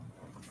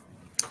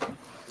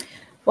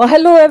Well,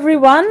 hello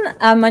everyone.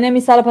 My name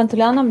is Sara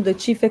Pantuliano. I'm the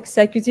Chief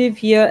Executive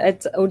here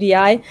at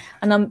ODI,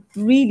 and I'm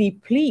really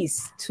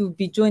pleased to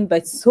be joined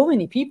by so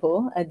many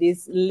people at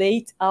this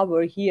late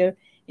hour here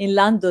in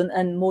London,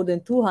 and more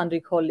than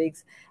 200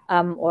 colleagues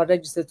are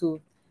registered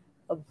to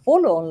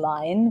follow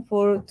online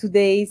for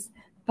today's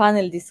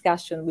panel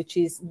discussion, which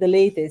is the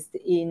latest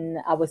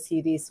in our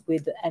series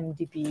with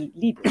MDB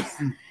leaders.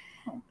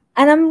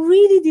 And I'm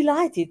really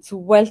delighted to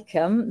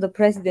welcome the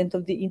president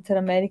of the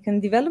Inter-American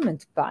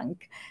Development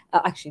Bank,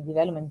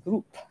 Development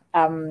Group,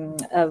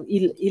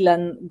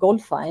 Ilan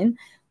Goldfein,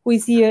 who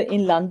is here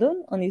in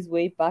London on his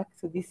way back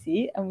to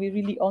DC. And we're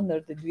really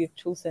honored that we have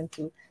chosen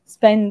to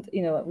spend,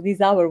 this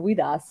hour with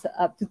us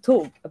to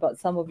talk about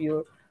some of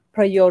your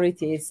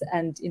priorities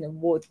and,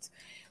 what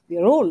we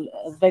are all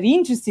very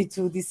interested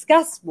to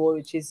discuss more,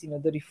 which is,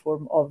 the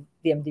reform of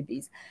the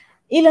MDBs.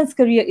 Ilan's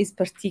career is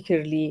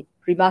particularly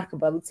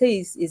remarkable. I would say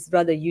is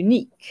rather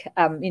unique.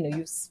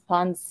 You've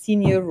spanned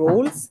senior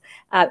roles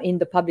in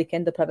the public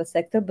and the private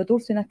sector, but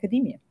also in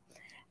academia.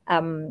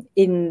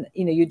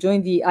 You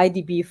joined the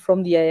IDB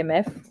from the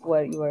IMF,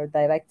 where you were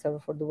director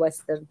for the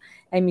Western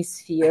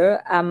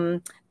Hemisphere.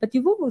 But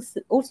you've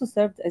also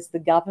served as the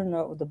governor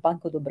of the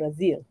Banco do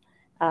Brasil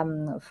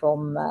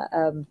from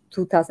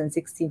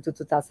 2016 to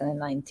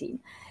 2019.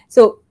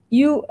 So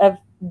you have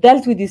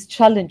dealt with these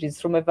challenges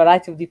from a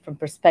variety of different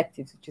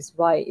perspectives, which is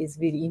why it's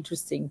really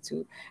interesting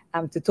to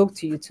talk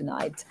to you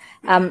tonight.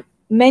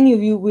 Many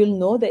of you will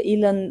know that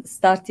Ilan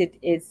started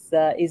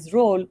his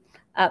role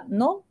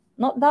not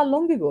that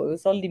long ago. It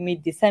was only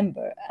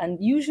mid-December,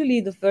 and usually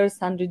the first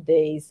 100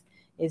 days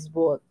is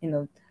what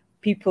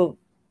people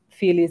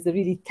feel is a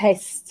really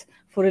test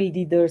for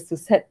leaders to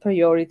set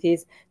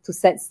priorities, to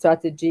set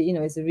strategy.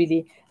 It's a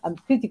really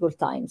critical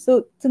time.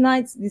 So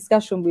tonight's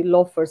discussion will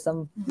offer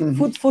some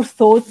food for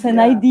thoughts and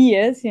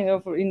ideas,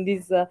 in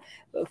these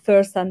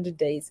first 100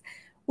 days.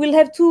 We'll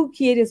have two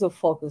key areas of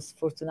focus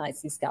for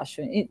tonight's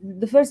discussion.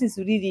 The first is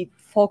really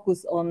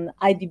focus on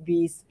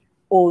IDB's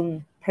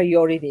own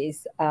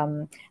priorities,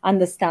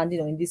 understand,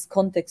 in this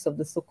context of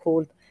the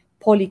so-called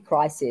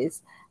polycrisis,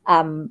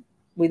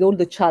 with all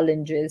the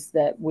challenges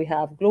that we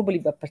have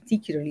globally, but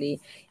particularly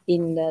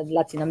in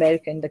Latin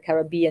America, in the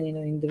Caribbean,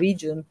 in the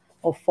region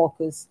of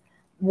focus,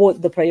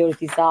 what the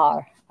priorities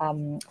are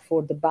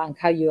for the bank,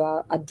 how you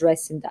are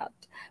addressing that,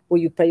 what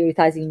you're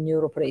prioritizing in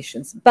your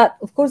operations. But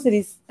of course, there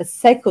is a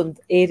second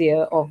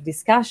area of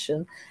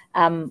discussion,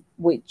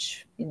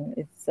 which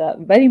it's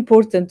very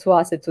important to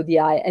us at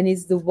ODI, and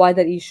is the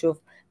wider issue of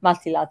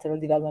multilateral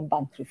development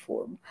bank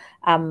reform.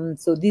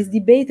 So this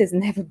debate has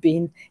never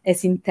been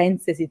as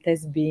intense as it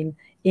has been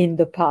in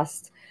the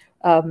past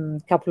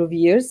couple of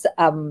years.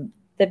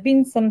 There have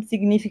been some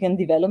significant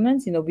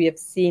developments. We have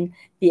seen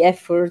the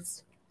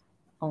efforts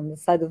on the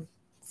side of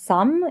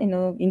some,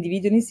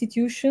 individual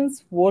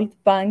institutions, World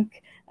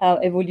Bank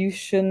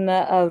evolution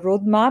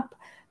roadmap,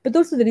 but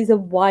also there is a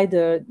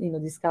wider,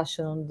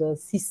 discussion on the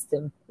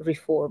system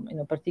reform,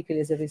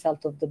 particularly as a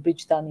result of the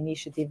Bridgetown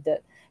initiative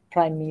that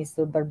Prime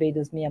Minister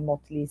Barbados Mia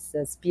Mottley is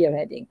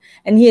spearheading.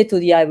 And here at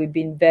ODI, we've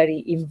been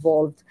very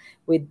involved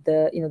with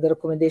the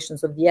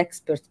recommendations of the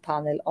expert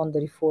panel on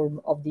the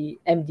reform of the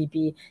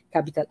MDB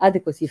capital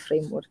adequacy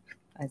framework,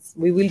 as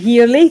we will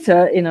hear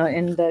later, in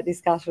the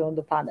discussion on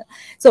the panel.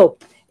 So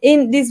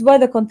in this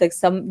wider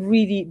context, I'm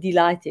really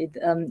delighted,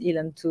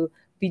 Ilan, to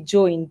be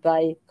joined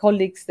by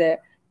colleagues that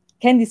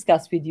can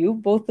discuss with you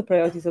both the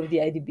priorities of the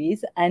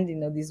IDBs and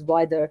this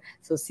wider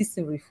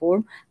system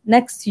reform.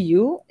 Next to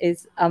you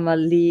is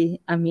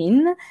Amali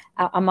Amin.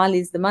 Amal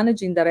is the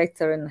managing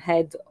director and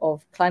head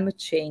of climate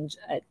change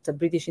at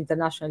British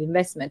International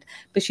Investment,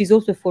 but she's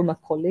also a former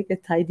colleague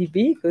at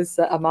IDB because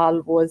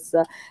Amal was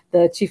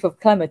the chief of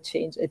climate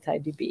change at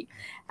IDB.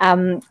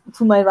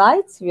 To my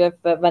right, we have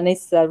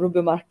Vanessa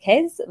Rubio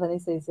Marquez.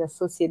 Vanessa is the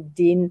associate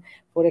dean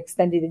for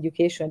extended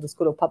education at the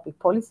School of Public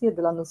Policy at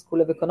the London School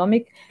of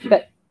Economics,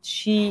 but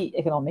she's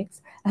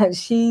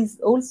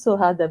also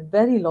had a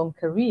very long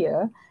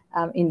career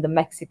in the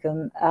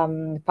Mexican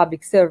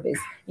public service,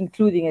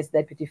 including as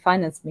deputy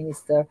finance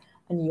minister,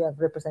 and you have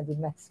represented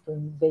Mexico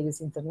in various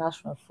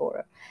international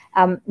fora.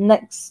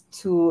 Next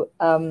to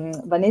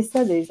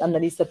Vanessa, there is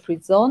Annalisa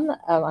Prizon.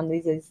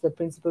 Annalisa is the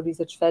principal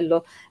research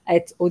fellow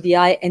at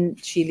ODI, and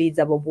she leads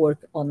our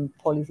work on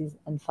policies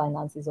and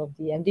finances of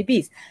the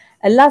MDBs.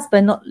 And last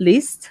but not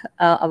least,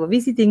 our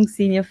visiting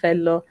senior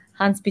fellow,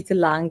 Hans-Peter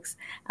Langs.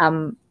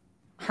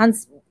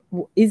 Hans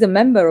is a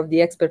member of the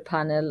expert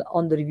panel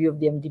on the review of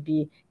the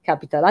MDB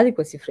capital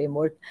adequacy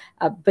framework,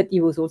 but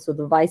he was also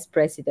the vice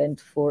president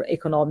for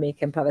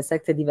economic and private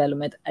sector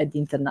development at the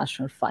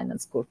International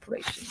Finance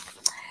Corporation.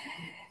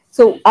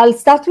 So I'll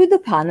start with the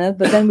panel,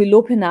 but then we'll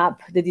open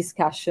up the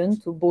discussion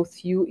to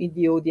both you in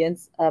the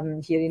audience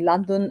here in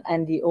London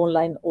and the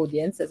online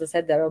audience. As I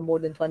said, there are more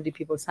than 20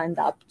 people signed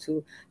up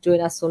to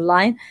join us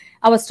online.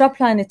 Our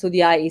strapline at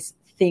ODI is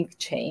Think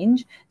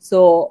Change.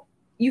 So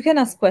you can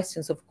ask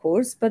questions, of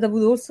course, but I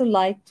would also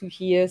like to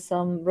hear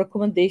some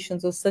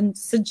recommendations or some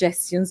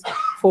suggestions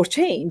for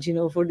change,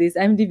 for this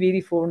MDB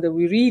reform that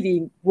we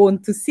really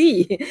want to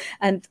see.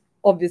 And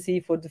obviously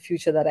for the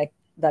future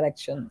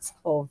directions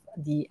of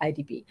the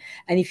IDB.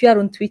 And if you are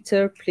on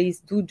Twitter,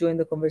 please do join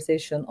the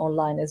conversation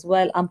online as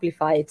well.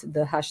 Amplify it.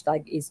 The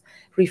hashtag is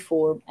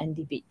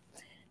ReformNDB.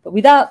 But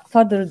without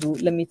further ado,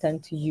 let me turn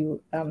to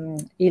you,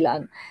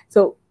 Ilan.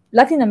 So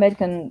Latin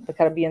America and the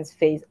Caribbean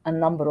face a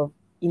number of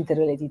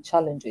interrelated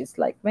challenges,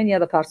 like many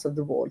other parts of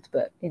the world.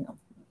 But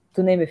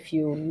to name a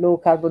few: low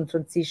carbon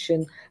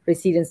transition,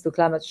 resilience to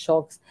climate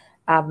shocks,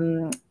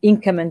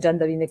 income and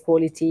gender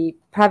inequality,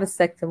 private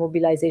sector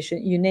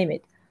mobilization, you name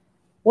it.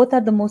 What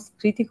are the most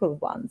critical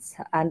ones,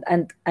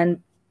 and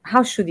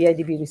how should the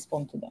IDB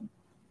respond to them?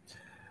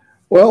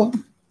 Well,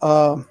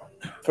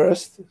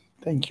 first,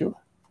 thank you.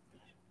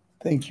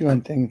 Thank you,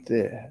 and thank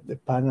the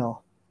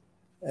panel.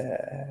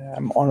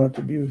 I'm honored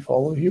to be with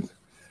all of you.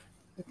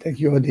 Thank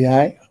you,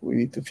 ODI. We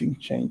need to think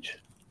change.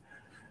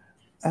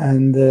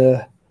 And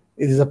it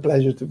is a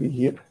pleasure to be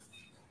here.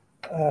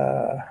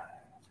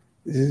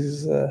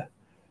 This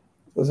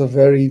was a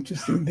very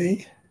interesting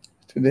day.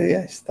 Today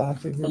I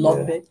started a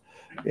long day.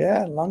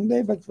 Yeah, a long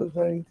day, but it was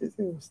very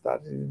interesting. We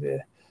started with the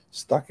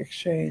stock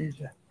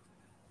exchange,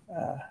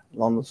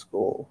 London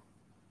School.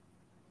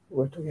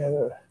 We're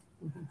together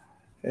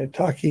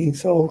talking,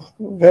 so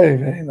very,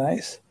 very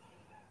nice.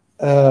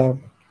 And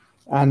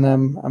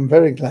I'm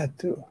very glad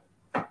to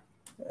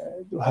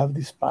have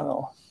this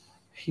panel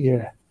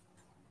here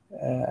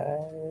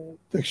to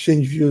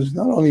exchange views,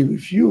 not only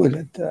with you,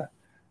 that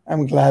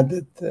I'm glad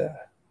that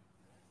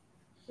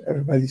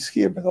everybody's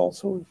here, but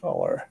also with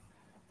our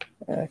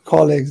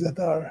colleagues that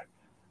are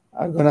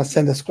going to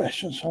send us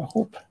questions, I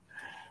hope,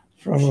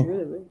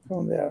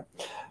 from there.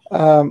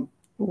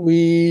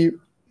 We,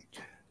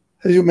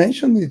 as you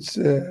mentioned,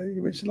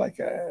 you mentioned like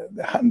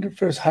the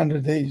first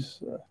 100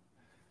 days.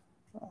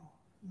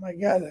 My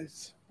God,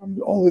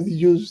 I'm already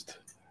used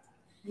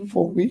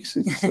 4 weeks.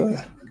 It's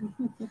okay,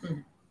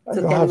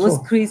 it was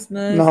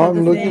Christmas. Now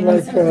I'm looking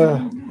like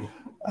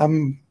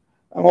I'm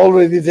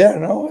already there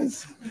now.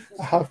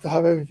 I have to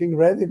have everything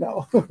ready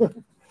now.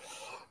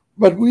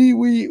 But we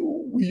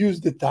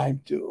use the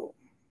time to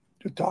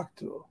talk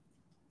to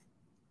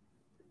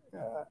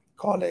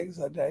colleagues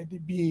at the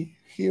IDB,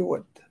 hear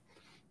what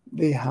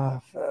they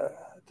have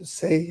to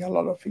say. A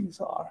lot of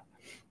things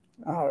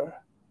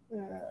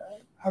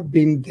have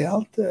been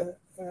dealt at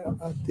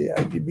the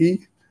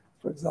IDB.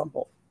 For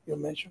example, you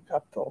mentioned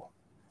capital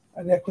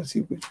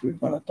adequacy, which we're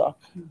going to talk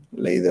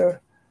later.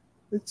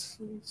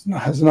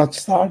 Has not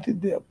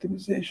started the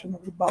optimization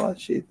of the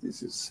balance sheet.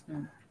 This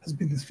has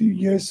been a few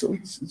years, so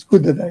it's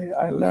good that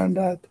I learned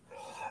that.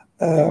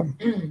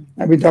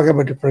 I've been talking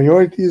about the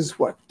priorities,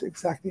 what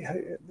exactly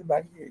the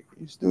bank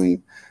is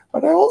doing,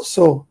 but I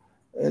also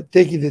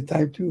taking the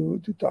time to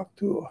talk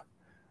to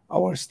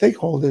our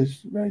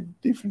stakeholders, very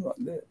different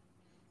one, the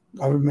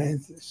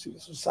government, the civil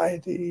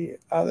society,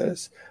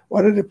 others.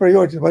 What are the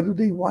priorities? What do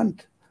they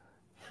want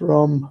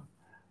from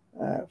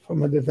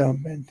a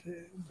development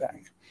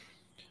bank?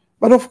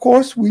 But of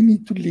course, we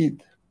need to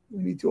lead.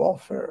 We need to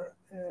offer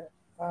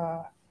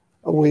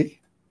a way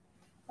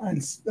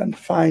and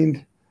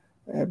find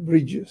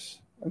bridges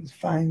and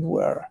find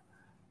where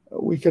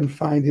we can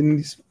find in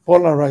this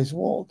polarized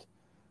world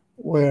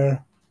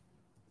where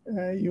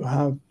you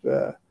have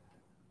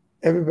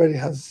everybody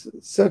has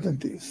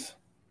certainties,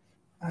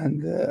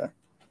 and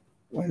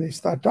when they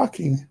start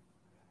talking,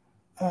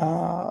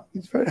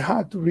 it's very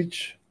hard to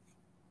reach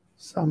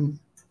some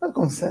not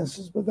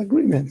consensus but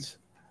agreements.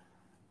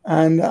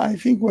 And I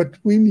think what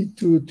we need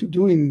to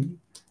do in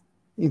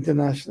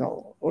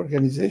international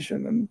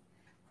organization, and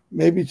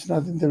maybe it's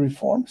not in the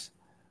reforms,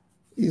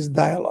 is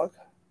dialogue.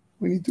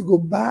 We need to go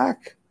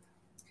back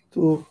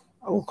to,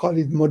 I will call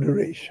it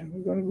moderation.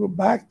 We're going to go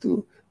back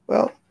to,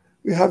 well,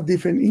 we have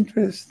different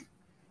interests.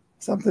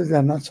 Sometimes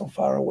they're not so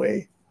far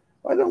away.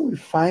 Why don't we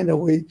find a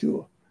way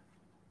to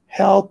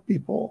help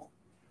people?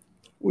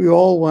 We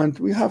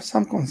have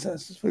some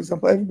consensus. For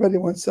example, everybody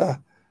wants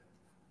a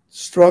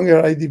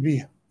stronger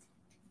IDB.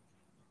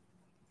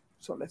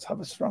 So let's have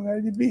a strong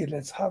IDB.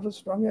 Let's have a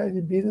strong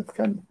IDB that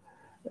can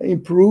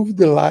improve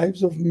the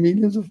lives of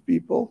millions of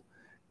people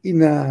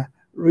in a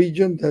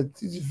region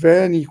that is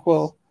very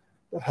unequal,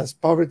 that has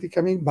poverty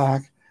coming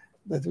back,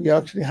 that we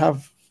actually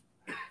have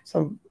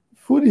some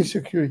food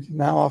insecurity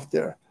now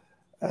after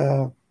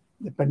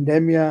the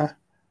pandemic,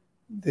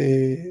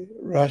 the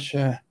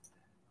Russia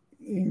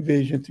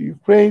invasion to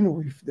Ukraine,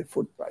 with the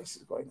food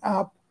prices going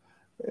up,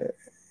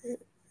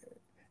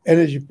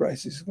 energy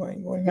prices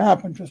going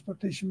up, and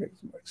transportation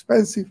makes it more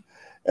expensive.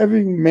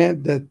 Everything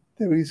meant that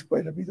there is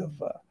quite a bit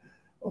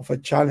of a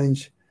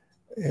challenge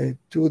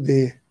to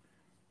the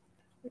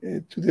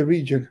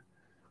region.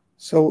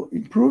 So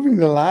improving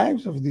the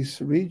lives of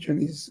this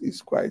region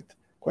is quite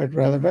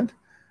relevant,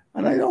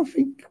 and I don't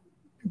think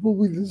people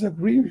will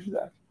disagree with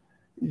that.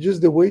 It's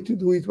just the way to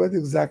do it, what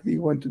exactly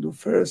you want to do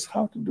first,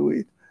 how to do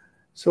it.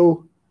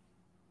 So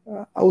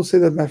I would say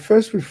that my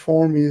first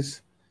reform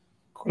is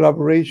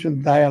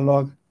collaboration,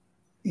 dialogue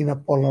in a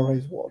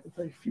polarized world,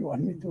 if you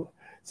want me to.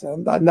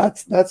 So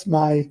that's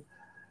my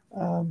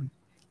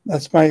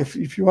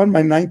if you want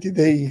my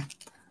 90-day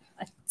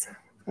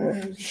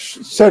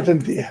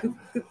certainty.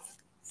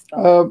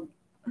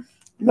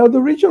 Now,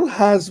 the region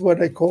has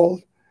what I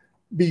call,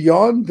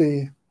 beyond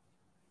the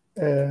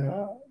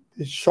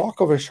shock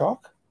of a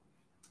shock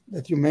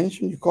that you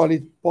mentioned, you call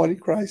it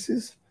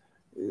polycrisis,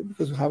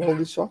 because we have all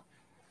this shock,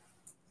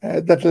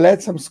 that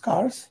led some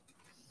scars.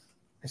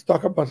 I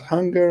talk about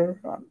hunger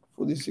and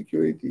food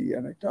insecurity,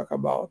 and I talk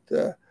about,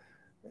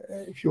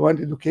 if you want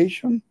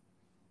education,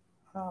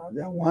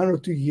 there are 1 or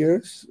 2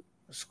 years,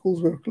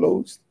 schools were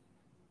closed.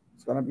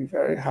 It's going to be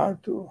very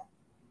hard to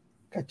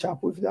catch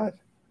up with that.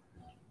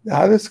 The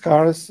other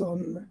scars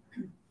on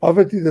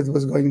poverty that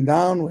was going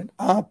down went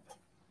up.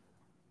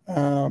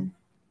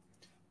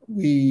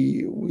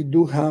 We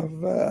do have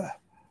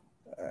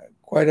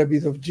quite a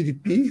bit of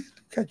GDP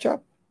to catch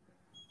up.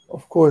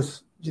 Of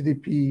course,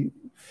 GDP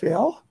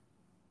fell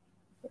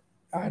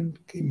and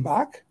came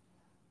back.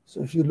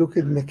 So if you look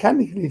at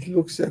mechanically, it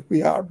looks like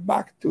we are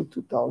back to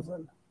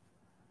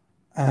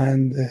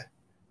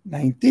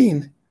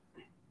 2019.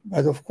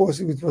 But of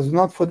course, if it was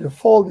not for the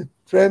fall, the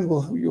trend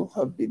will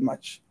have been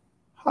much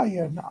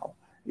higher now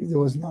if there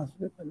was not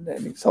the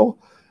pandemic. So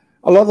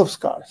a lot of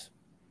scars.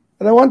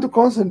 And I want to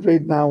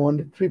concentrate now on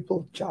the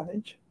triple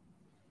challenge.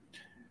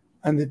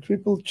 And the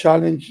triple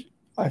challenge,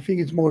 I think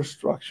it's more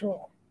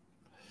structural.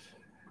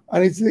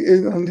 And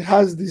it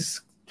has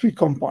these 3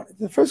 components.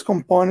 The first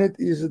component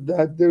is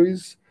that there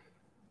is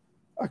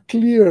a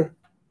clear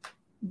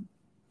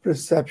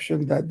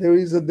perception that there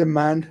is a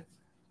demand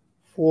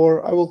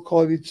for, I will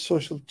call it,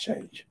 social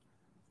change,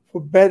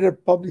 for better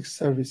public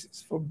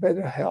services, for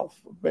better health,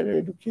 for better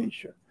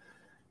education.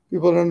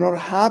 People are not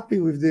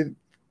happy with the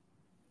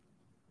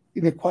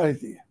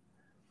inequality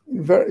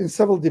in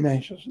several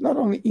dimensions, not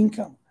only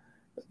income,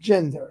 but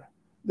gender,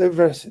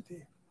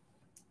 diversity.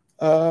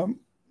 People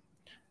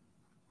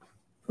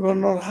are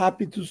not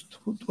happy to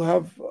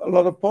have a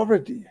lot of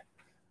poverty.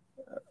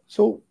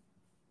 So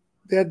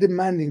they are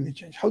demanding the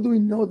change. How do we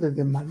know they're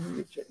demanding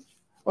the change?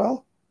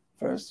 Well,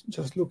 first,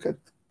 just look at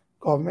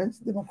governments,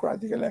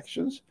 democratic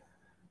elections,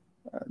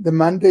 the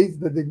mandates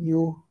that the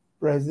new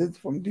presidents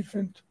from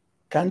different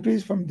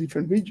countries, from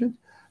different regions,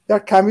 they are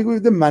coming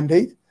with the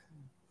mandate,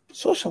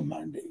 social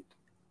mandate,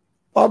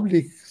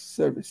 public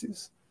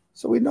services.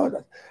 So we know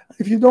that.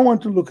 If you don't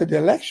want to look at the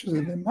elections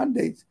and the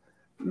mandates,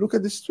 look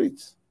at the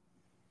streets.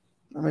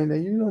 I mean,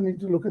 you don't need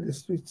to look at the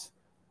streets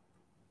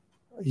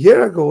a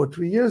year ago or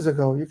 3 years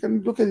ago. You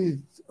can look at it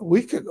a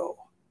week ago.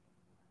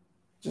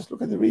 Just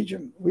look at the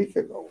region a week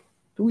ago,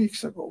 2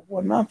 weeks ago,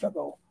 1 month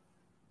ago.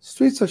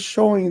 Streets are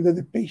showing that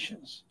the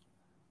patience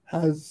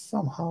has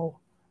somehow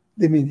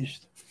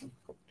diminished.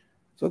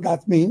 So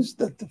that means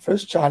that the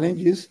first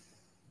challenge is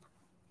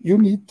you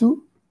need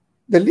to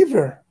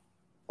deliver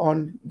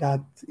on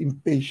that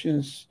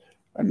impatience,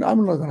 and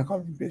I'm not going to call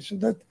it impatience,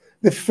 that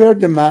the fair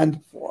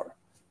demand for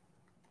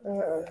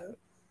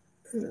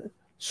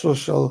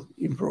social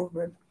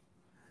improvement.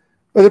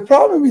 But the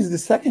problem is the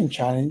second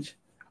challenge,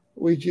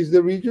 which is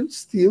the region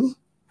still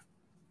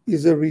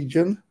is a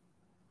region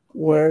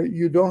where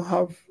you don't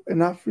have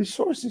enough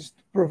resources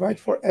to provide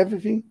for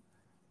everything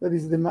that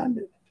is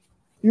demanded.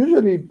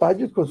 Usually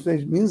budget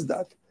constraints means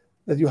that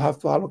you have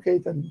to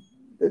allocate and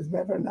there's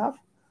never enough.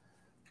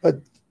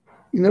 But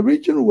in a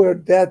region where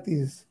debt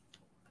is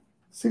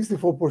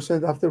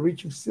 64% after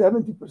reaching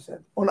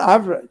 70% on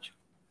average,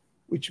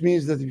 which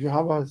means that if you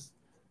have a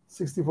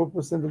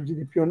 64% of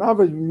GDP on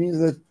average, it means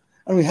that,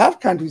 and we have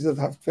countries that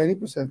have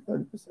 20%,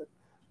 30%,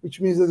 which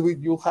means that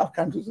you'll have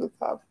countries that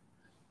have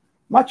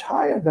much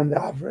higher than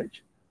the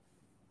average.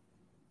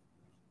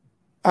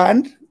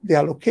 And the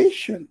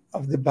allocation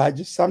of the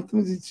budget,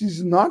 sometimes it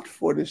is not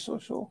for the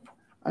social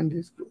and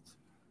these goods.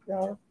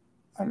 And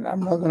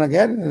I'm not going to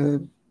get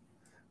it,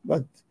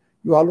 but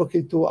you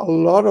allocate to a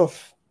lot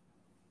of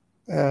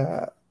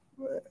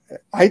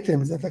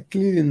items that are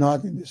clearly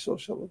not in the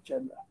social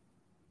agenda.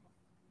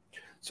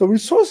 So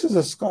resources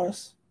are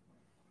scarce,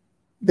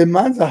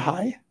 demands are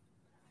high.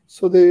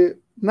 So the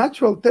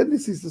natural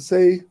tendency is to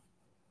say,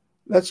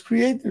 let's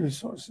create the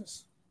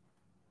resources.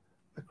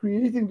 But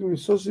creating the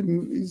resources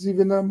is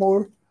even a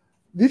more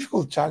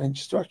difficult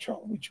challenge,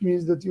 structural, which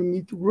means that you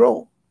need to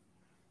grow.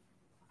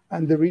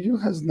 And the region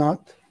have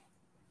not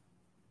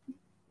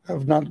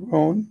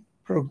grown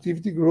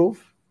productivity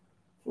growth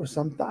for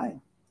some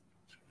time.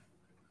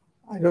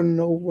 I don't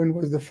know when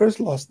was the first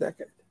lost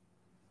decade,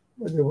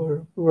 but we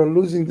were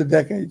losing the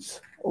decades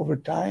over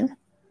time,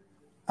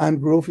 and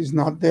growth is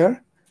not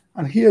there.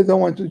 And here I don't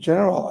want to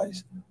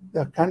generalize.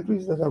 There are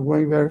countries that are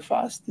growing very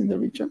fast in the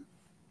region,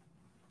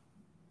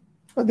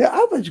 but the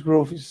average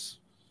growth is,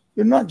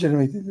 you're not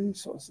generating the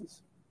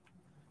resources.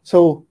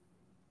 So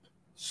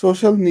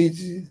social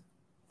needs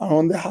are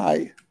on the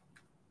high.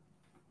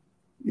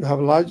 You have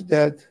large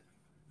debt,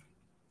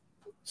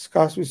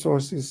 scarce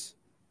resources,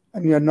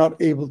 and you are not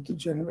able to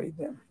generate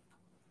them.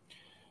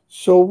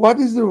 So what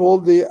is the role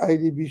the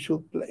IDB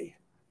should play?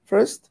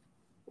 First,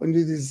 when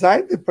you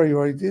decide the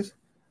priorities,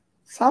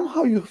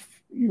 somehow you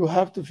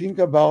have to think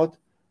about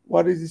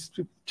what is this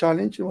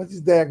challenge and what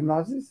is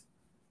diagnosis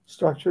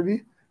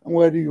structurally, and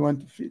where do you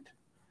want to fit.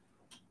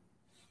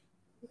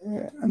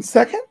 And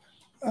second,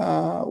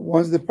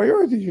 once the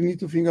priorities, you need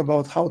to think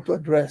about how to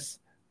address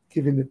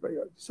given the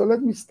priorities. So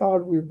let me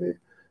start with the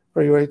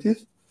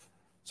priorities.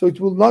 So it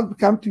will not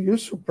come to your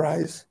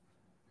surprise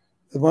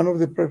that one of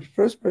the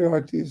first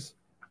priorities,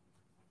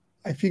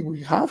 I think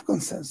we have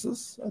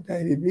consensus at the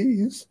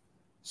IDB, is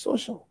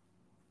social.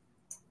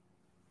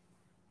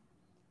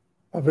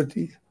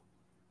 Poverty,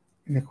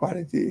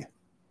 inequality,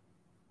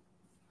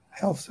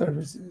 health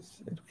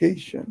services,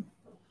 education.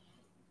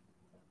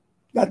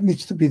 That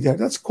needs to be there.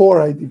 That's core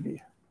IDB.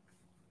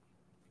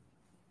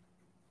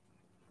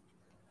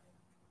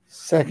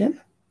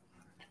 Second,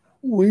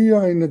 we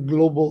are in a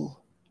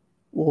global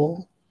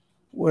world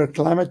where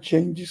climate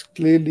change is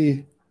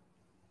clearly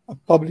a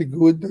public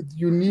good that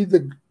you need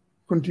the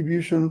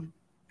contribution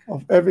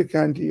of every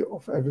country,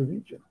 of every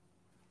region.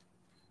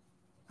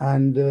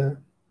 And the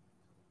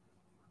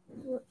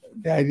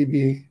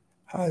IDB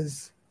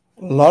has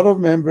a lot of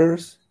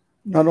members,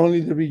 not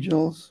only the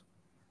regionals,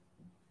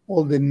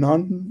 all the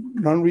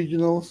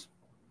non-regionals,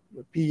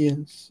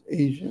 Europeans,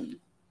 Asian,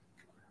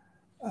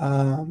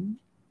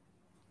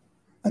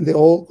 and they're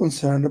all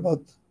concerned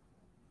about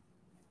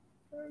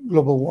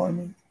global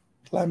warming,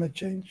 climate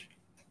change,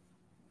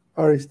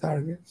 Paris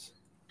targets,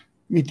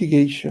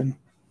 mitigation.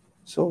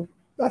 So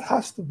that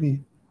has to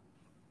be,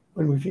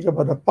 when we think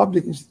about a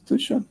public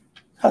institution,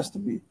 has to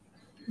be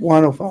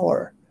one of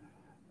our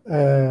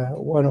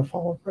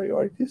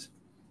priorities,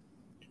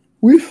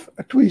 with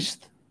a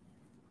twist,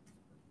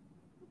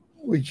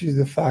 which is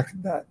the fact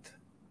that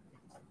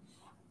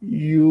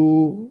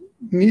you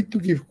need to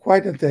give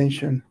quite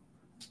attention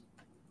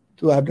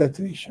to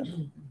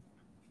adaptation,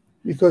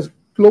 because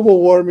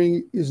global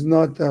warming is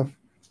not the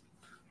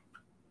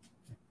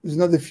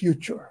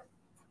future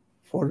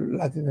for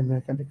Latin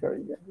America and the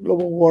Caribbean.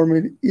 Global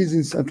warming is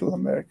in Central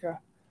America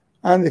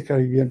and the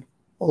Caribbean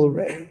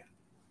already.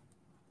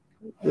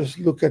 Just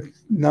look at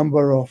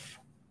number of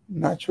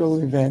natural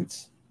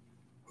events,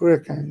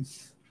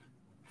 hurricanes,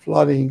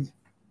 flooding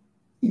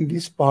in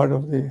this part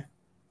of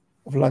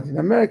Latin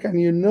America,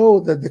 and you know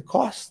that the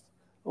cost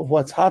of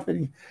what's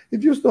happening,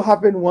 it used to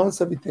happen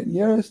once every 10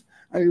 years,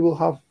 and it will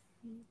have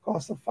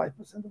cost of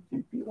 5% of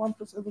GDP,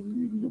 1% of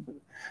GDP.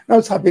 Now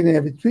it's happening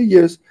every 3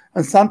 years,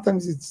 and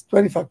sometimes it's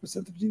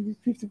 25% of GDP,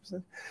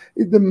 50%.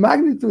 The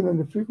magnitude and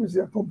the frequency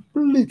are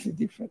completely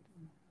different.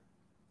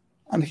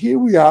 And here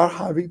we are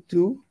having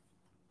to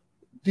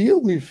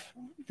deal with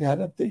the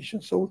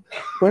adaptation. So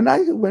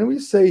when we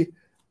say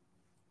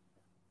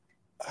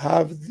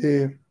have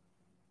the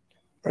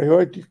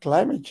priority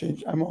climate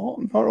change, I'm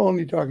not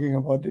only talking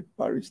about the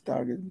Paris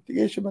target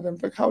mitigation, but I'm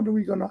talking how are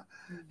we going to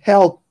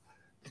help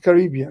the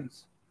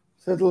Caribbeans,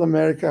 Central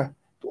America,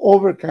 to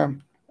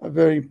overcome a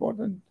very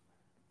important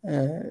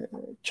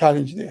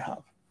challenge they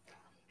have.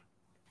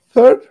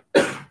 Third,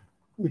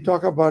 we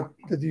talk about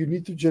that you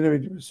need to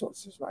generate the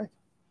resources, right?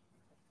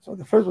 So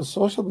the first was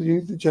social, but you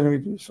need to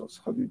generate the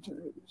resources. How do you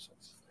generate the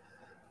resources?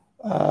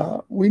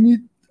 We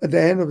need, at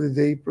the end of the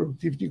day,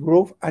 productivity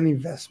growth and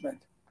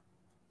investment.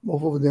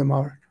 Both of them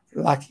are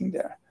lacking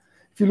there.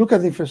 If you look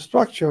at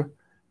infrastructure,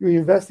 you're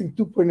investing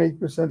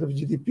 2.8% of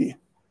GDP.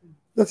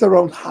 That's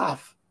around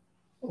half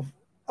of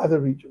other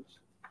regions.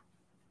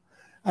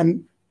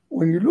 And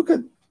when you look at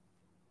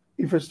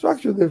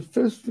infrastructure, the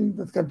first thing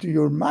that comes to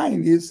your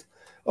mind is,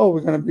 oh,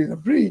 we're going to build a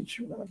bridge,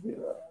 we're going to build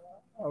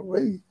a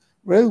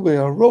railway,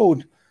 a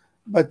road.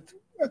 But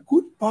a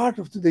good part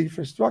of today's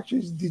infrastructure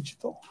is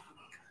digital,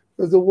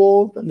 because the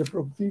world and the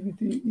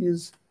productivity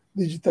is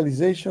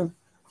digitalization.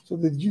 So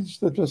the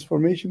digital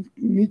transformation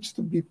needs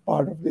to be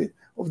part of the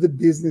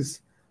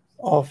business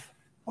of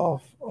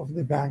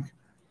the bank.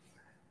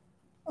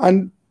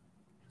 And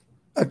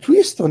a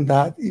twist on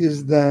that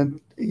is that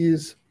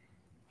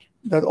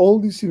all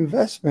this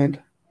investment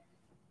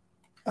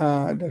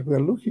that we're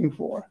looking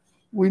for,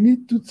 we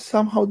need to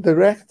somehow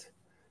direct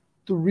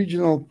to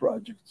regional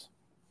projects,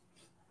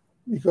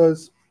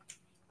 because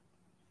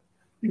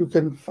you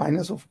can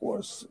finance, of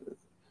course,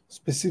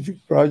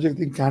 specific project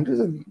in countries,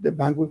 and the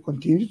bank will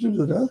continue to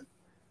do that.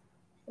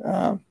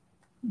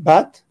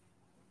 But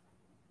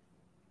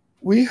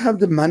we have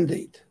the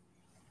mandate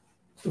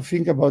to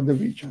think about the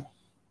region.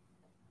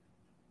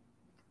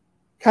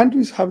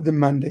 Countries have the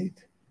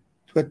mandate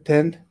to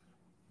attend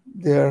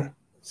their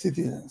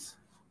citizens,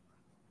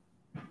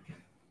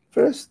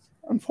 first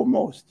and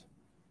foremost.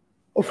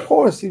 Of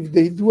course, if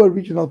they do a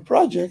regional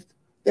project,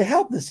 they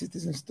help the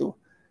citizens too.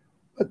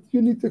 But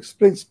you need to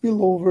explain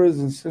spillovers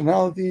and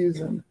externalities,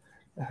 and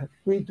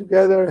bring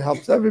together,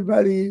 helps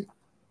everybody.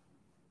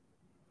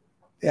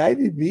 The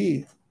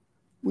IDB,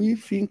 we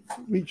think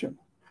region.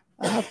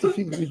 I have to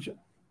think region.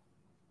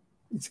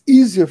 It's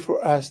easier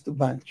for us to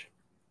bunch.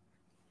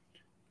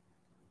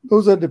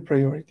 Those are the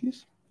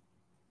priorities.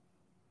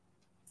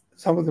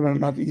 Some of them are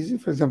not easy.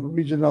 For example,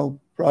 regional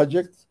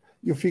projects,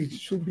 you think it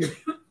should be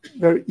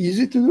very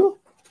easy to do.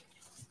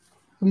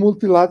 The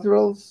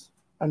multilaterals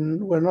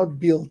were not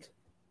built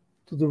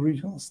to do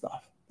regional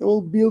stuff. They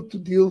were built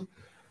to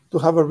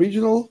have a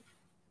regional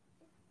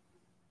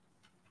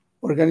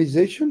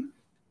organization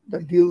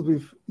that deals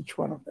with each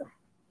one of them.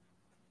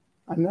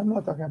 And I'm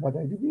not talking about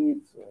IDB,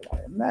 it's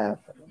IMF,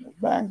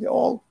 World Bank, they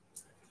all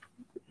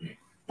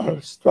are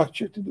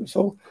structured to do.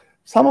 So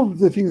some of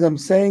the things I'm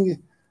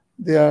saying,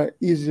 they are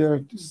easier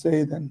to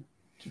say than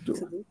to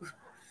do.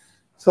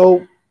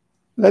 So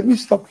let me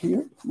stop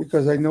here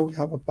because I know we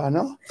have a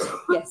panel.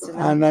 Yes,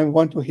 and I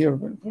want to hear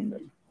from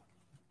them.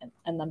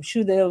 And I'm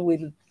sure they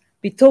will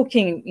be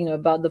talking,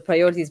 about the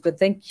priorities. But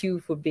thank you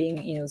for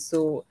being,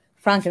 so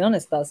frank and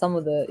honest about some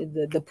of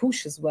the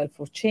push as well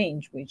for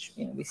change, which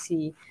we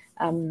see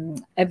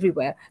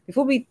everywhere.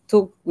 Before we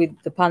talk with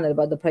the panel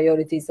about the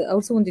priorities, I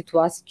also wanted to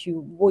ask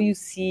you what you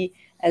see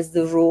as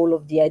the role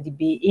of the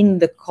IDB in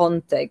the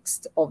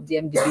context of the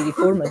MDB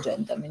reform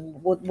agenda. I mean,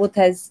 what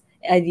has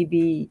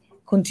IDB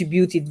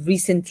contributed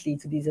recently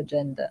to this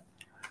agenda?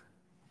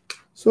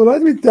 So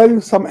let me tell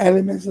you some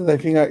elements that I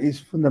think is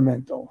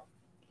fundamental.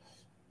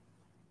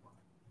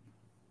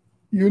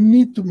 You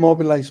need to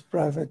mobilize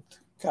private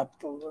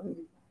capital.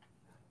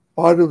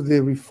 Part of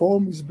the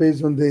reform is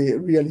based on the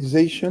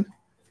realization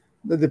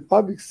that the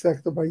public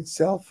sector by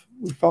itself,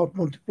 without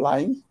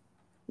multiplying,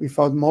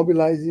 without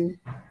mobilizing,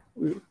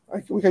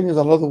 we can use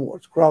a lot of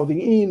words,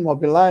 crowding in,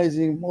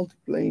 mobilizing,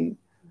 multiplying,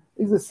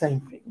 is the same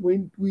thing.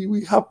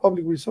 We have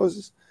public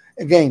resources.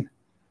 Again,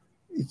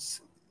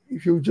 it's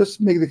if you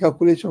just make the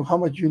calculation of how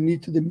much you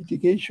need to the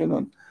mitigation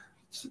on,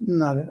 it's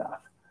not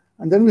enough.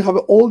 And then we have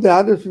all the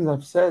other things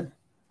I've said.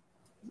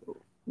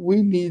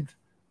 We need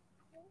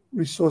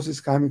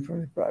resources coming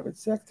from the private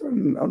sector,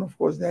 and of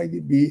course the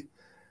IDB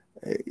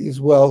is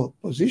well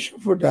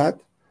positioned for that.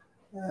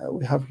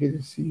 We have here the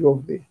CEO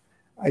of the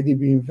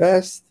IDB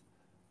Invest.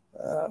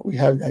 We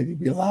have the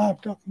IDB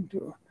Lab talking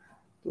to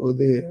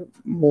the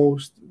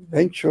most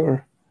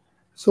venture.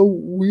 So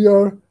we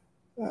are,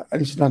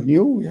 and it's not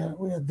new, we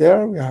are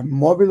there, we are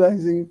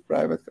mobilizing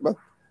private, but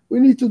we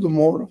need to do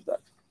more of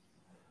that.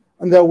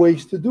 And there are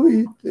ways to do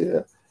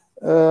it.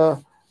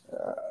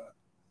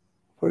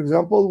 For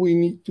example, we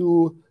need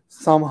to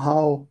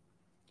somehow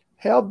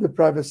help the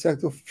private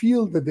sector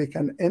feel that they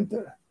can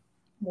enter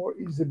more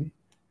easily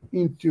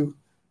into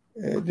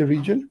the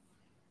region.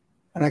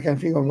 And I can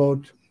think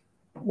about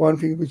one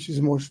thing which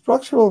is more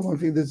structural, one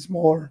thing that's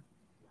more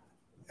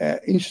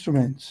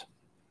instruments,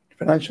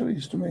 financial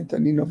instruments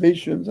and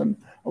innovations and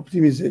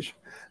optimization.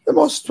 The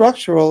most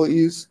structural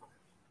is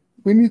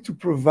we need to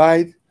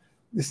provide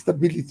the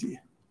stability,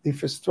 the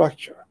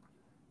infrastructure,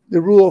 the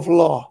rule of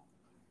law.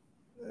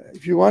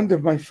 If you want,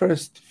 my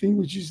first thing,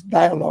 which is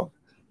dialogue,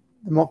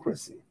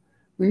 democracy.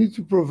 We need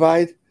to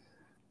provide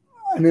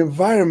an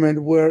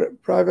environment where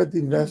private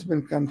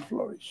investment can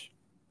flourish.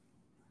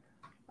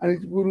 And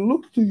it will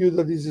look to you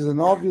that this is an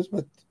obvious,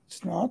 but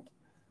it's not.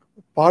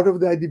 Part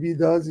of the IDB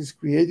does is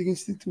creating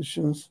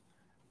institutions,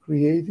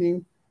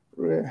 helping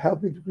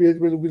to create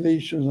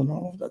regulations and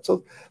all of that.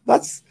 So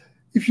that's,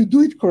 if you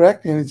do it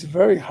correctly, and it's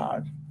very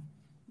hard,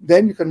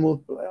 then you can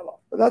multiply a lot.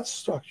 But that's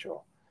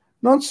structural.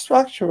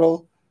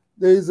 Non-structural,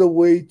 there is a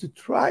way to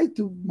try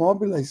to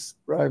mobilize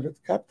private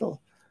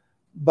capital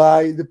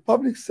by the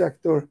public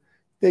sector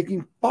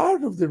taking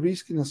part of the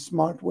risk in a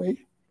smart way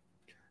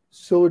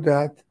so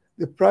that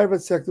the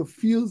private sector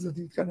feels that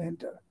it can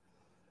enter.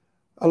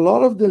 A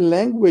lot of the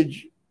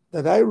language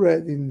that I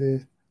read in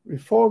the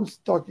reforms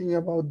talking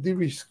about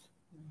de-risk,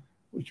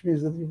 which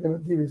means that you're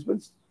going to de-risk.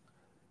 But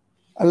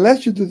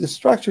unless you do the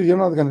structure, you're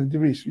not going to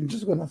de-risk. You're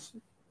just going to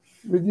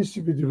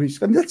redistribute the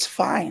risk. And that's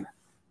fine.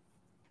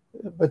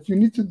 But you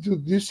need to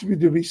distribute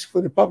the risk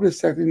for the public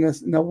sector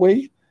in a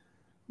way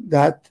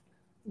that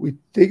we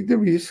take the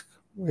risk,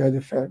 we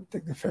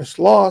take the first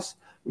loss,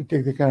 we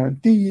take the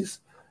guarantees,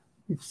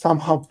 we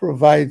somehow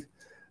provide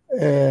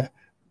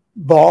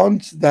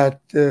bonds that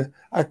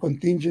are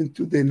contingent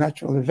to the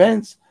natural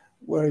events,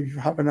 where if you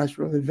have a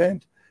natural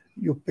event,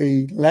 you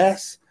pay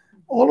less.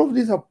 All of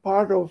these are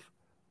part of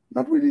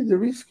not really the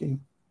risking,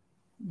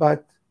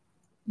 but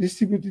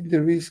distributing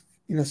the risk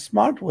in a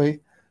smart way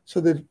so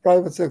that the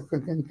private sector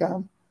can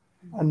come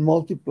and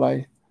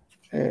multiply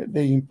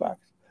the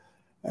impact.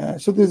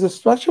 So there's a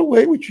structural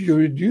way which you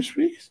reduce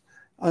risks,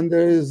 and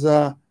there is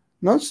a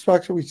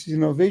non-structural, which is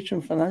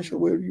innovation financial,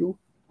 where you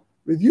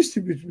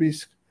redistribute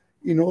risk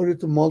in order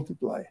to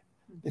multiply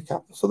the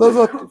capital. So those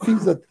are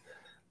things that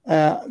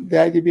the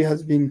IDB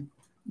has been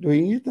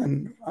doing it,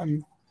 and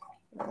I'm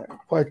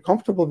quite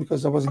comfortable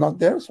because I was not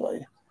there, so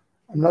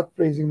I'm not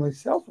praising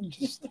myself. I'm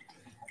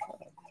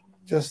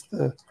just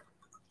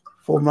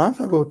 4 months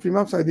ago, 3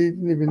 months, I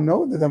didn't even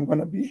know that I'm going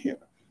to be here.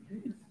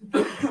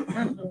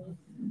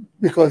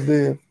 Because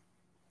the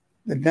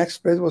next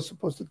president was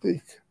supposed to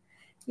take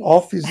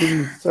office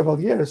in several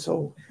years,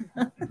 so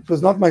it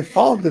was not my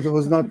fault that I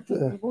was not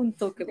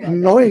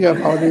knowing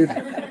about it.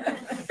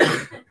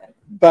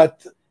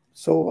 But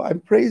so I'm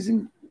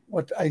praising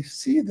what I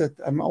see, that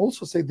I'm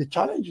also saying the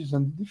challenges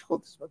and the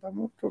difficulties, but I'm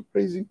also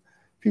praising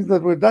things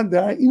that were done.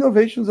 There are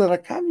innovations that are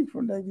coming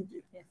from the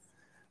IDB. Yes.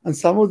 And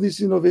some of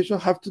these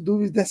innovations have to do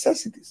with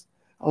necessities.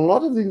 A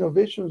lot of the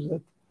innovations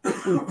that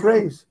we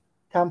praise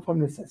come from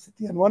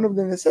necessity. And one of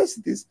the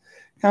necessities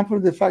come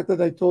from the fact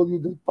that I told you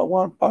that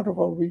one part of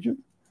our region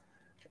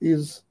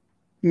is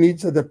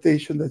needs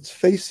adaptation, that's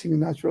facing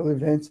natural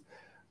events,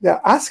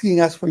 they're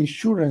asking us for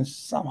insurance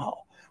somehow.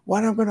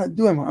 What am I going to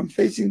do? I'm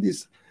facing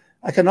this.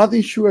 I cannot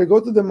insure. I go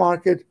to the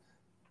market.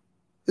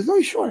 There's no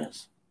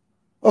insurance.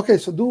 Okay,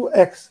 so do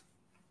X.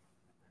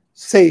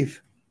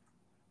 Save.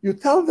 You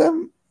tell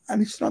them,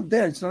 and it's not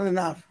there. It's not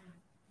enough.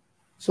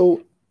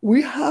 So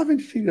we haven't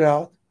figured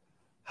out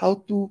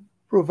how to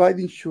provide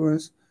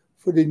insurance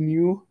for the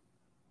new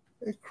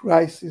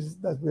crisis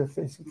that we're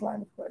facing,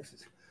 climate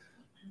crisis.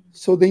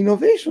 So the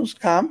innovations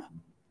come,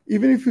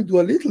 even if you do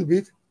a little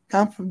bit,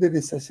 come from the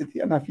necessity.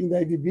 And I think the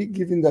IDB,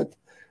 given that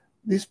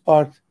this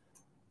part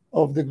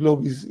of the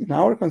globe is in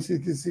our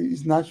constituency,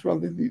 is natural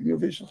that the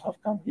innovations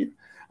have come here.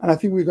 And I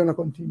think we're going to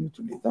continue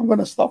to lead. I'm going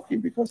to stop here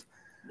because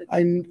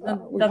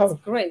that's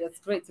great. That's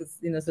great to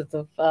sort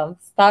of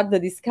start the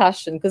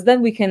discussion, because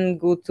then we can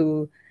go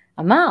to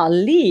Amal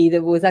Lee,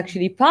 that was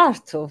actually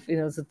part of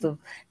sort of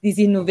these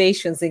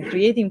innovations and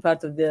creating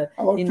part of the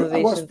innovations.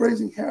 I was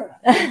praising her.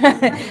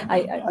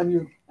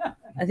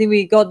 I think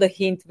we got the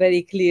hint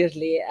very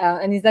clearly,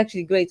 and it's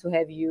actually great to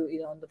have you,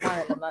 on the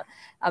panel,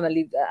 Amal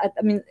Lee.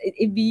 I mean,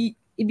 it'd be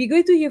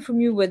great to hear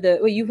from you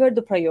whether you've heard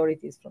the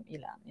priorities from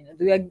Ilan.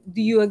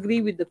 Do you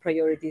agree with the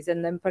priorities,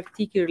 and then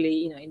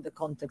particularly in the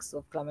context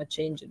of climate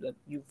change, that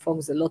you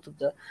focus a lot of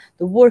the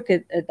work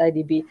at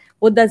IDB.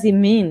 What does it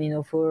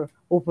mean, for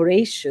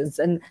operations,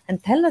 and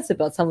tell us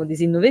about some of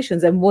these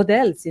innovations and what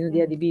else the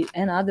IDB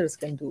and others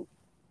can do.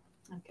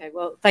 Okay,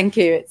 well, thank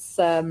you.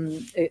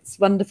 It's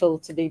wonderful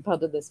to be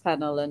part of this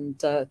panel and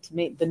to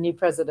meet the new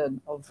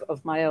president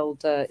of my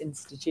old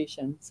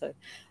institution. So,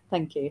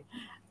 thank you.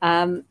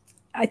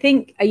 I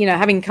think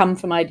having come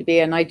from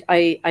IDB, and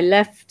I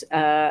left.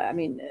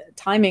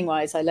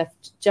 Timing-wise, I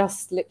left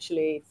just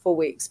literally 4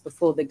 weeks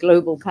before the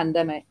global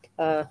pandemic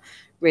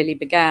really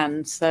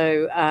began.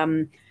 So.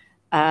 And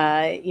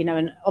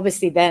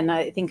obviously then,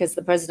 I think, as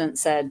the president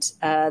said,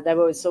 there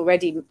was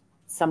already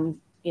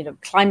some,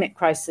 climate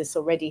crisis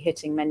already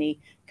hitting many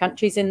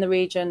countries in the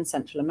region,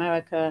 Central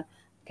America,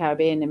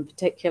 Caribbean in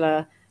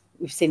particular.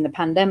 We've seen the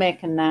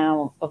pandemic, and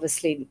now,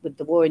 obviously, with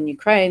the war in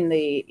Ukraine,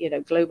 the,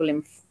 global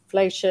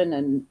inflation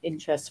and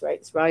interest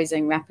rates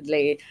rising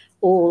rapidly,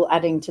 all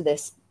adding to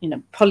this,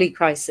 poly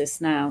crisis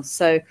now.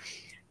 So,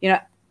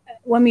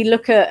 when we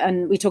look at,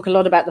 and we talk a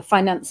lot about the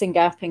financing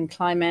gap in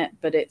climate,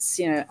 but it's,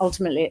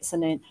 ultimately it's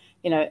an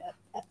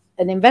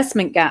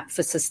investment gap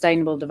for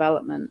sustainable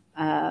development,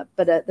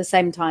 but at the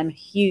same time,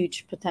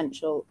 huge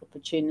potential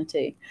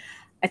opportunity.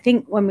 I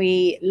think when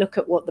we look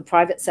at what the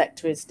private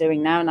sector is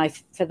doing now, and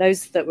for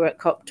those that were at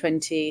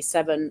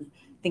COP27,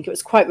 I think it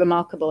was quite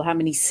remarkable how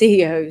many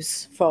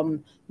CEOs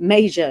from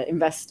major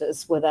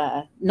investors were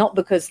there, not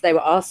because they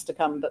were asked to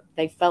come, but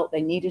they felt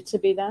they needed to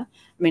be there.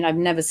 I mean, I've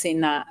never seen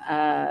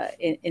that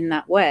in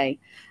that way.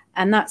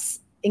 And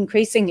that's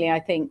increasingly, I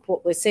think,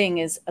 what we're seeing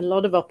is a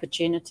lot of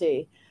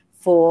opportunity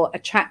for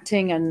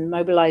attracting and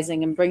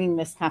mobilizing and bringing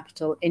this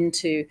capital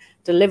into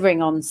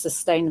delivering on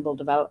sustainable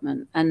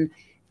development. And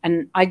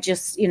I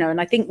just,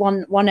 and I think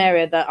one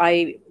area that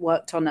I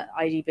worked on at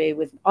IDB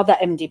with other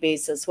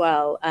MDBs as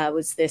well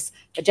was this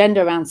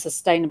agenda around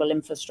sustainable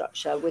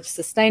infrastructure, with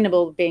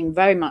sustainable being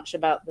very much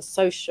about the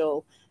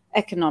social,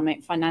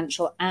 economic,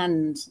 financial,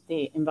 and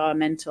the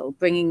environmental,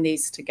 bringing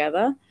these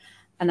together.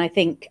 And I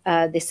think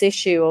this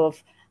issue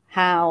of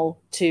how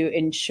to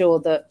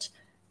ensure that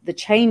the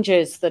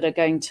changes that are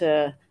going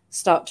to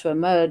start to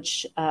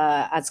emerge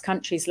as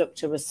countries look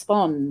to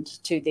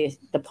respond to the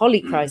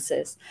poly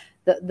crisis,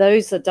 that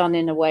those are done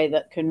in a way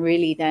that can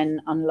really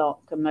then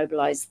unlock and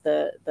mobilize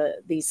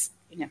these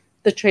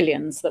the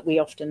trillions that we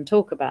often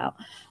talk about,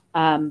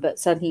 but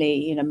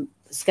certainly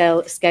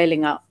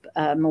scaling up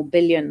more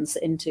billions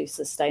into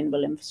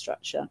sustainable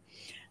infrastructure.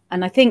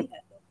 And I think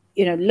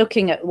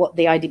looking at what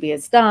the IDB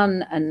has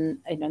done, and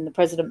the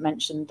president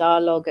mentioned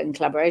dialogue and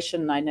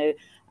collaboration. The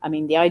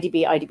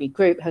IDB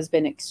group has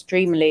been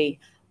extremely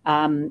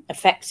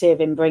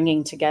effective in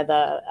bringing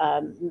together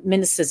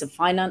ministers of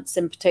finance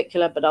in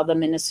particular, but other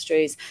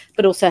ministries,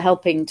 but also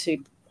helping to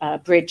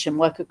bridge and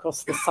work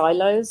across the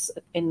silos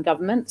in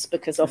governments,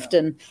 because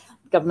often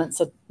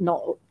governments are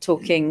not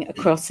talking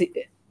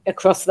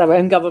across their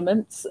own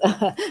governments,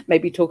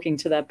 maybe talking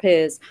to their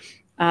peers.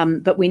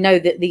 But we know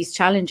that these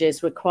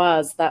challenges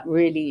requires that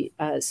really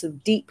sort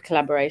of deep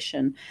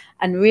collaboration,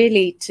 and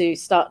really to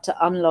start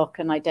to unlock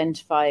and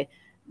identify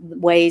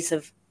ways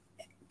of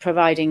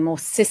providing more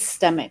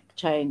systemic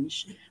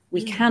change.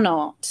 We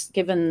cannot,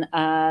 given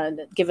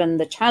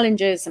the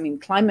challenges.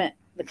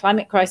 The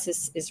climate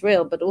crisis is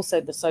real, but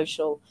also the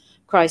social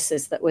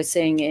crisis that we're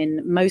seeing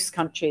in most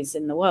countries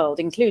in the world,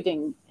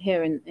 including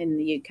here in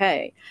the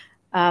UK.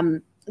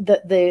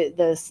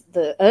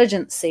 The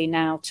urgency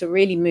now to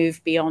really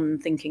move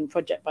beyond thinking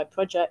project by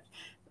project,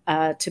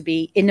 to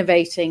be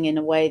innovating in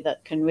a way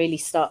that can really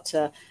start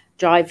to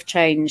drive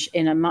change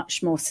in a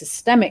much more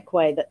systemic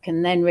way that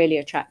can then really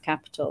attract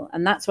capital.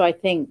 And that's why I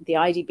think the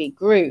IDB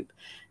group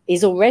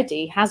has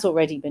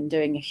already been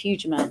doing a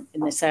huge amount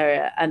in this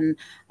area. And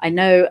I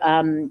know,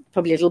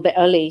 probably a little bit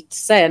early to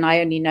say, and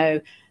I only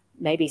know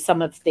maybe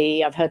some of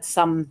the, I've heard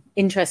some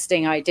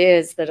interesting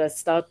ideas that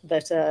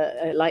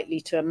are likely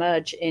to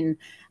emerge in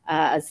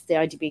as the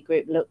IDB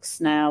group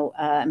looks now,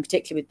 and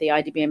particularly with the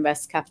IDB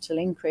Invest capital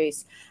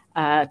increase,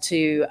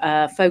 to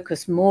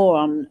focus more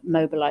on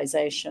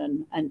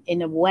mobilization, and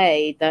in a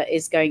way that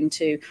is going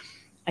to,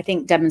 I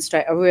think,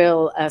 demonstrate a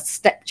real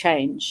step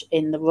change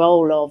in the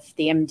role of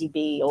the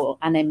MDB or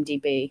an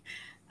MDB.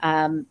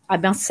 I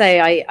must say,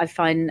 I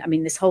find, I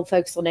mean, this whole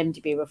focus on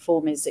MDB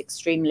reform is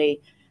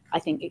extremely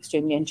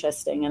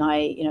interesting.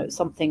 And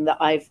something that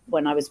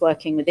when I was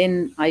working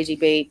within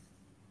IDB,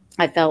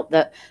 I felt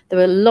that there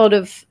were a lot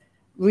of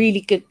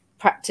really good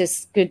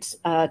practice, good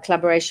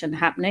collaboration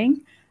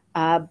happening,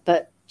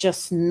 but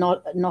just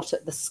not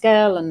at the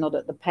scale and not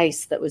at the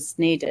pace that was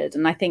needed.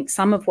 And I think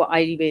some of what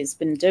IDB has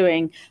been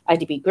doing,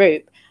 IDB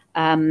Group,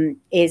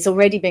 is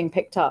already being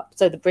picked up.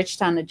 So the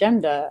Bridgetown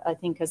agenda, I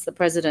think, as the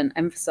president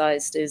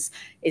emphasized, is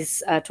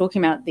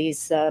talking about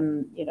these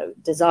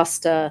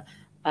disaster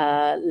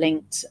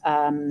linked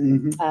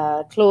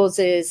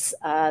clauses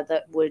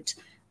that would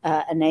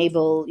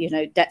enable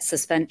debt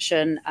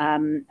suspension.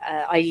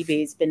 IDB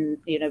has been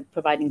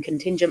providing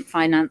contingent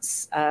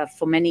finance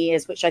for many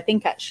years, which I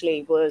think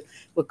actually were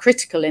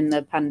critical in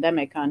the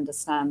pandemic, I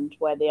understand,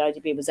 where the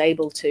IDB was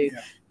able to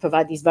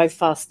provide these very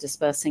fast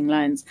dispersing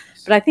loans.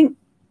 But I think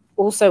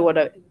also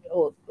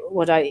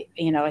what I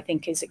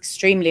think is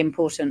extremely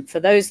important for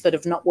those that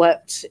have not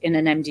worked in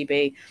an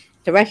MDB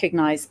to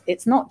recognize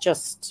it's not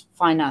just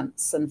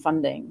finance and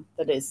funding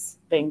that is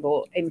being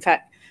bought. In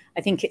fact,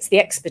 I think it's the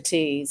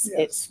expertise,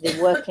 it's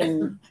the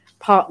working,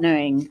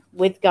 partnering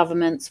with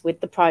governments,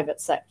 with the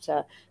private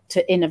sector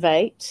to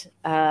innovate,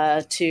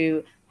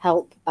 to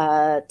help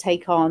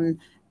take on,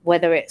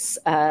 whether it's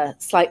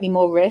slightly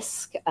more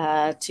risk,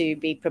 to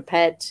be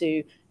prepared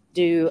to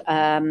do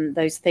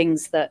those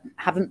things that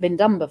haven't been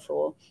done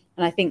before.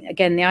 And I think,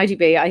 again, the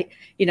IDB,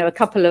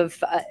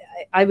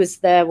 I was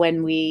there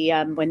when the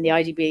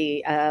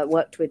IDB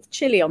worked with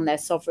Chile on their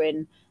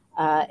sovereign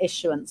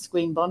issuance,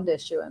 green bond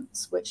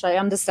issuance, which I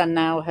understand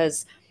now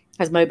has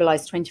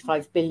mobilized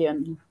 $25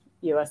 billion.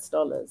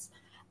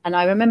 And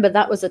I remember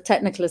that was a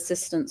technical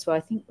assistance where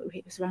I think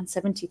it was around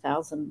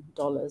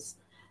 $70,000.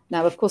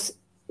 Now, of course,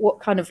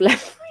 what kind of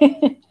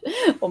leverage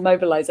or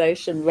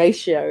mobilization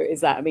ratio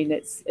is that? I mean,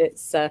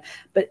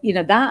 but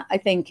that I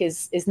think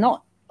is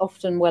not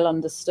often well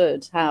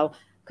understood,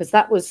 because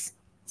that was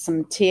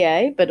some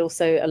TA, but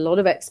also a lot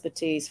of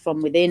expertise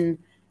from within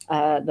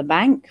the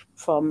bank,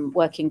 from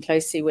working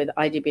closely with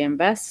IDB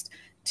Invest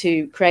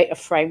to create a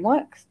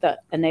framework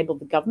that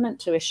enabled the government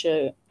to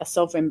issue a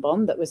sovereign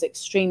bond that was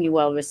extremely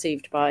well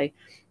received by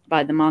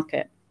the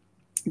market.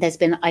 There's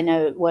been, I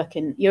know, work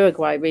in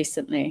Uruguay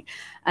recently,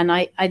 and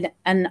I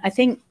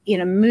think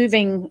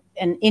moving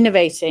and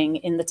innovating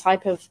in the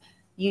type of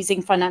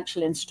using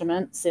financial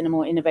instruments in a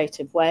more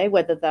innovative way,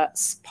 whether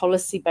that's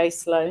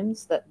policy-based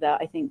loans that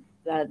I think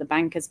the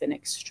bank has been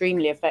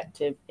extremely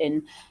effective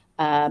in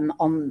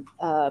on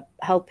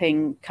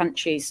helping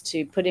countries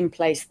to put in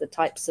place the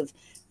types of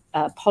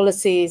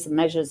policies and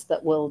measures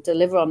that will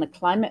deliver on the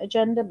climate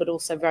agenda, but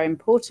also very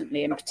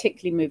importantly, and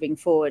particularly moving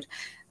forward,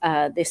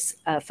 this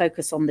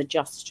focus on the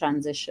just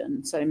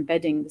transition. So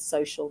embedding the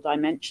social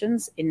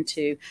dimensions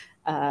into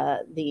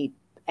the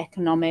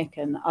economic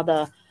and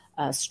other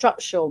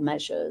structural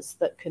measures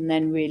that can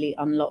then really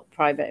unlock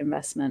private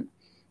investment,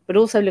 but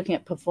also looking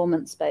at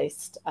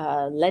performance-based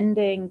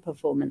lending,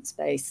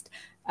 performance-based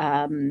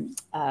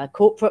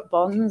corporate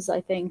bonds,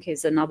 I think,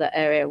 is another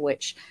area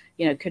which,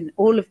 can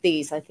all of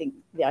these, I think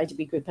the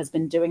IDB Group has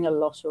been doing a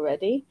lot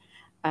already.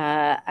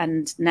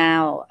 And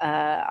now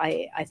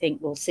I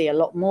think we'll see a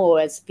lot more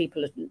as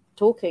people are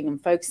talking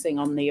and focusing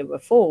on the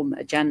reform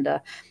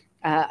agenda.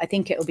 I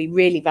think it will be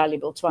really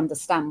valuable to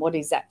understand what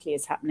exactly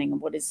is happening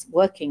and what is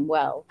working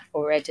well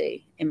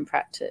already in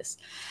practice.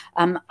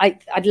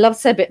 I'd love to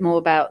say a bit more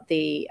about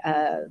the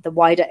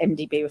wider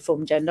MDB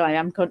reform agenda. I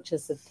am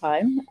conscious of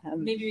time.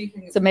 Maybe we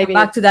can come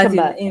back to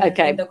that in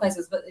the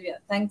questions. But yeah,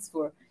 thanks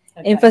for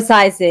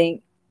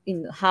emphasizing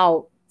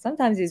how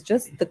sometimes it's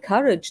just the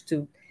courage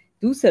to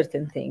do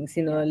certain things,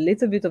 a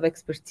little bit of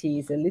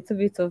expertise, a little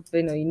bit of,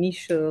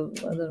 initial,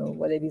 I don't know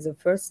what it is, a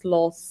first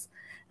loss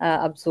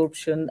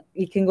absorption.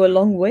 It can go a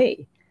long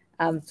way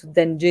to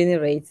then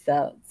generate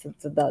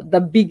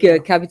the bigger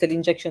capital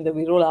injection that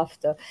we roll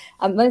after.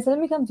 Vanessa, let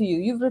me come to you.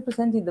 You've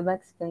represented the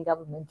Mexican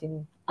government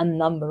in a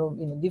number of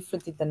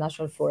different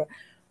international fora.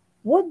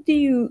 What do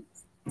you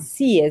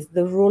see as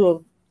the role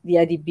of the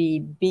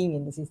IDB being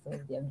in the system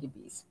of the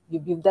MDBs?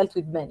 You've dealt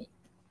with many.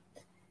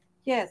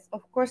 Yes,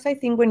 of course. I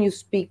think when you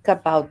speak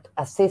about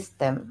a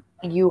system,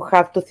 you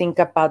have to think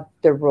about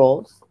the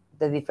roles,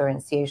 the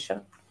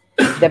differentiation,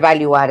 the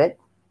value added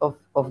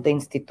of the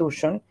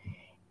institution.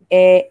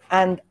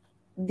 And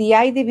the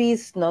IDB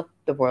is not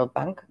the World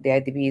Bank. The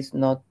IDB is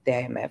not the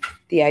IMF.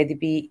 The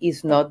IDB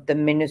is not the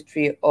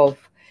Ministry of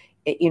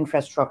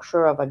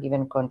Infrastructure of a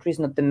given country. It's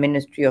not the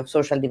Ministry of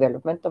Social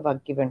Development of a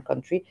given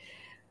country.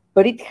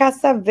 But it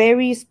has a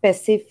very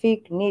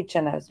specific niche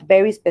and a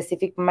very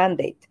specific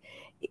mandate.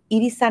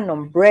 it is an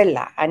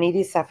umbrella, and it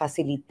is a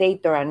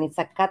facilitator, and it's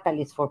a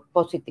catalyst for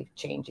positive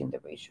change in the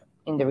region.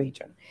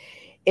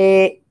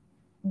 The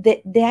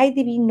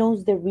IDB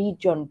knows the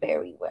region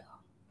very well,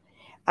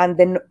 and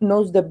then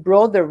knows the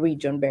broader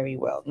region very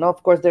well. Now,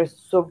 of course,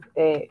 there's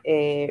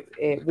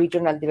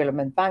regional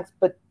development banks,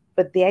 but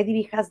the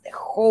IDB has the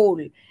whole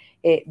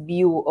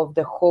view of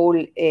the whole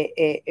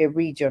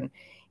region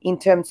in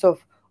terms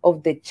of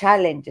the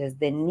challenges,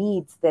 the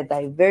needs, the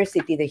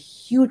diversity, the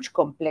huge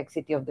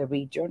complexity of the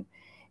region,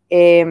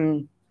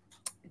 the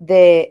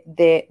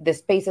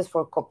spaces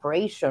for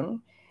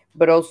cooperation,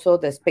 but also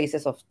the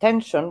spaces of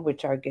tension,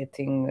 which are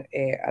getting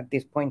at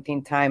this point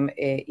in time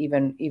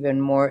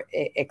even more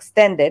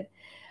extended.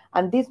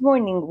 And this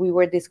morning we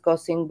were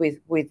discussing with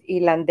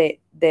Ilan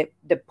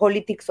the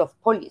politics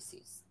of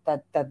policies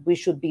that we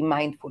should be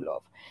mindful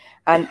of,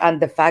 and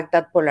the fact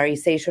that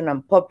polarization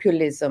and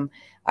populism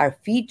are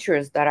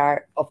features that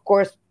are, of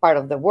course, part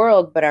of the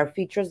world, but are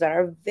features that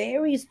are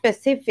very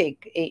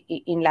specific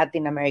in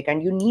Latin America.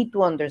 And you need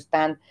to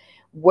understand,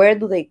 where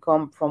do they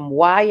come from?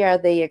 Why are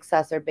they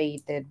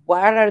exacerbated?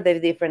 What are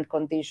the different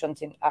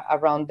conditions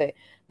around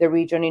the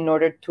region in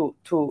order to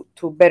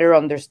better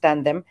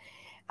understand them?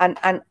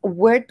 And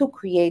where to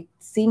create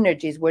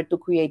synergies, where to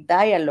create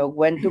dialogue,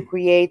 when to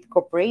create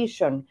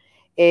cooperation,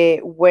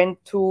 when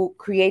to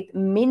create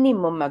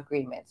minimum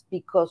agreements,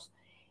 because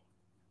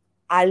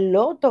a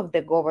lot of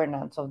the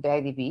governance of the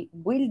IDB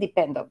will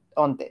depend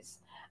on this.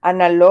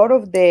 And a lot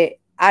of the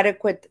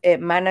adequate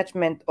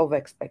management of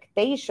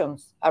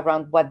expectations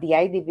around what the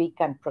IDB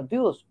can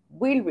produce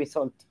will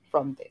result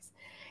from this.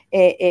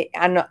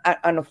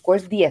 And of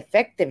course, the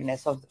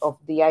effectiveness of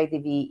the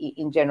IDB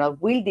in general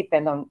will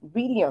depend on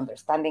really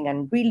understanding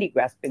and really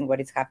grasping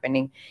what is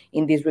happening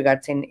in these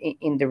regards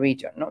in the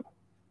region. No?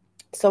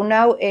 So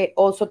now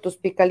also to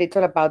speak a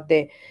little about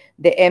the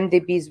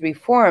MDB's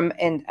reform,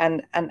 and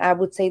I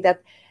would say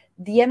that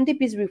the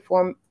MDB's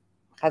reform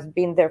has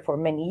been there for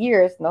many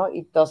years. No,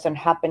 it doesn't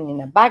happen in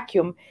a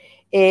vacuum.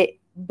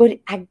 But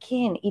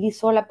again, it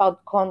is all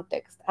about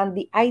context, and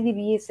the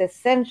IDB is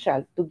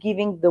essential to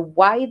giving the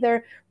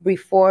wider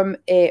reform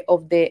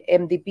of the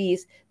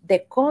MDBs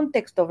the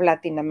context of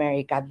Latin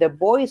America, the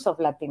voice of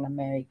Latin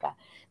America,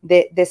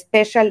 the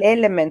special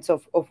elements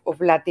of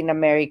Latin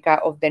America,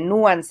 of the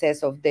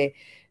nuances, of the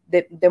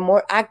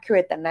more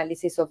accurate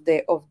analysis of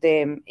the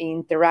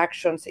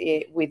interactions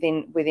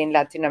within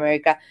Latin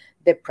America,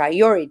 the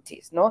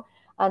priorities, no?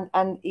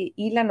 And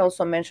Ilan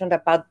also mentioned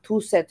about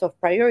two sets of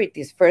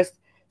priorities. First,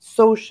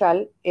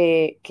 social,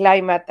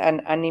 climate,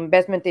 and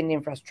investment in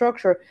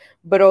infrastructure,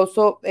 but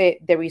also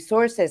the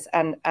resources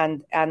and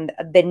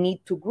the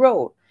need to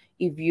grow.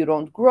 If you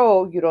don't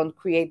grow, you don't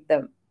create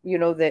the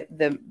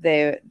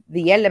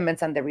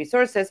elements and the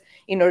resources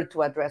in order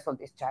to address all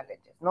these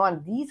challenges. No,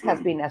 and this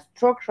has been a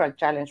structural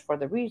challenge for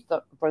the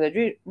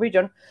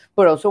region,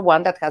 but also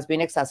one that has been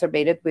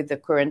exacerbated with the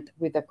current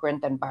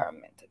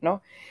environment.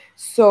 No,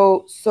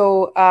 so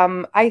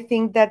I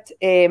think that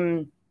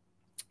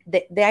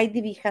the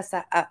IDB has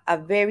a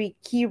very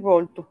key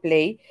role to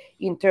play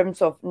in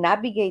terms of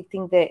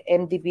navigating the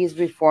MDB's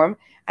reform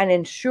and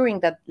ensuring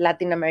that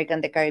Latin America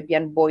and the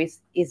Caribbean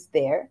voice is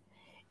there.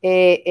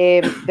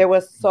 There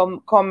was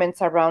some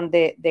comments around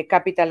the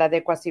capital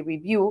adequacy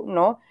review,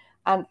 no,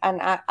 and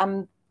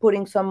I'm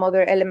putting some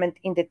other element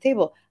in the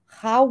table.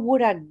 How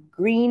would a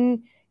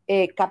green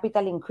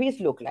capital increase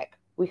look like?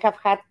 We have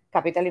had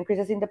capital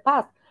increases in the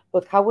past,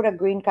 but how would a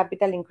green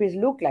capital increase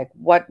look like?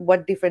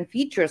 What different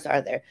features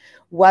are there?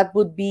 What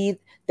would be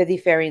the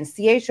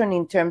differentiation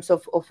in terms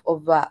of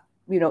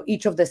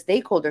each of the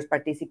stakeholders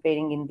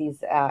participating in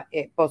this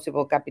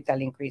possible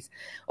capital increase?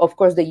 Of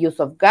course, the use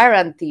of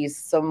guarantees,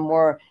 some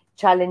more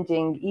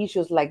challenging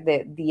issues like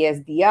the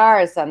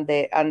SDRs and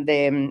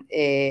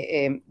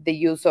the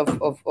use of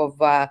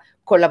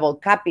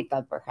callable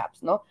capital,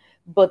 perhaps, no?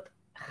 But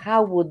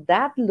how would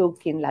that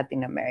look in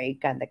Latin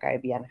America and the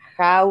Caribbean?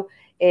 How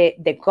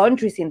the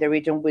countries in the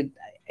region would,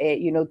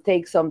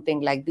 take something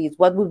like this?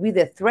 What would be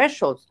the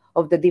thresholds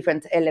of the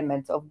different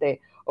elements of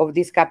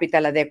this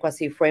capital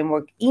adequacy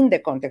framework in the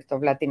context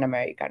of Latin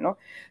America? No,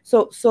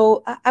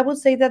 so I would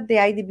say that the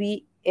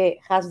IDB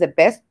has the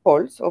best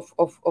pulse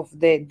of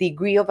the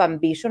degree of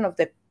ambition of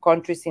the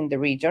countries in the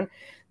region,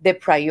 the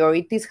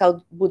priorities,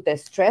 how would the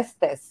stress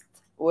test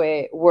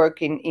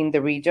work in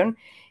the region,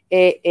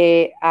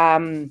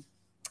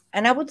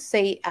 and I would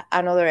say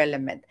another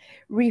element: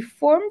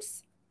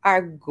 reforms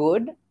are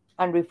good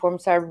and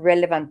reforms are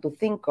relevant to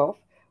think of,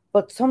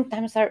 but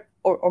sometimes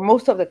or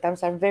most of the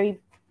times are very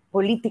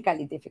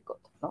politically difficult,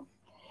 no?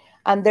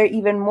 And they're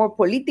even more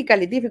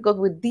politically difficult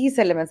with these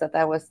elements that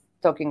I was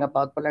talking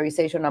about,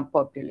 polarization and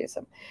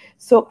populism.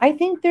 So I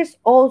think there's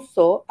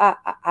also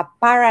a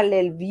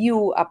parallel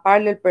view, a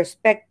parallel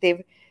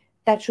perspective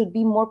that should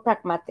be more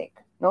pragmatic,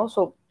 no?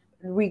 So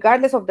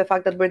regardless of the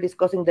fact that we're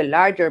discussing the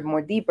larger,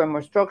 more deeper,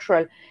 more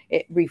structural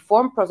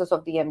reform process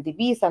of the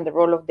MDBs and the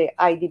role of the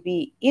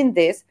IDB in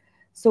this,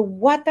 so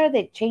what are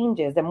the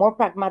changes, the more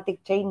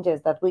pragmatic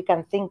changes that we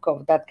can think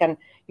of that can,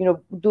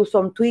 do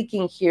some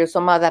tweaking here,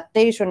 some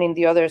adaptation in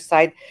the other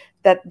side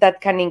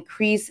that can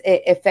increase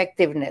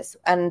effectiveness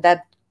and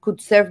that could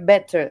serve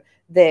better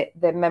the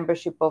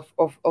membership of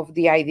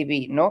the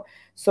IDB, no?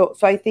 So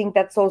I think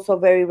that's also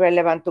very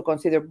relevant to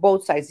consider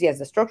both sides. Yes,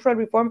 the structural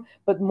reform,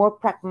 but more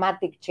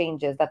pragmatic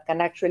changes that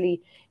can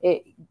actually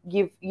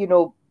give,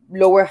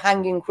 lower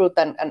hanging fruit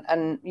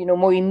and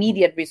more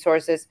immediate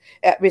results,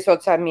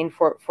 I mean,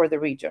 for the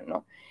region,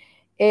 no?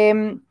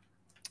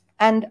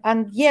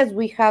 And yes,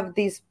 we have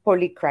this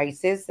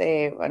polycrisis,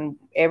 and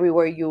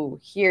everywhere you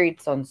hear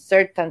it's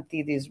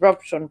uncertainty,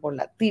 disruption,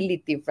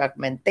 volatility,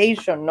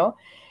 fragmentation, no?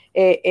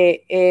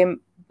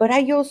 But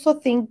I also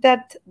think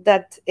that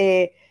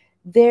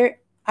there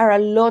are a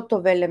lot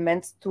of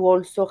elements to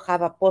also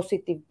have a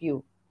positive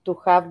view, to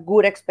have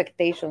good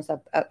expectations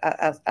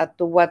as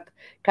to what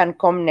can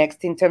come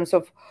next in terms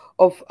of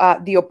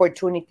the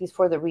opportunities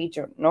for the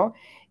region, no?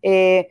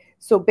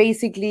 So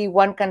basically,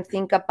 one can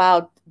think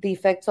about the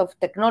effects of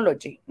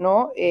technology,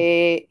 no?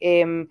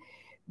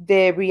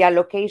 The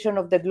reallocation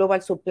of the global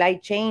supply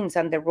chains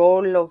and the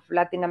role of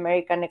Latin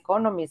American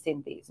economies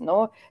in this,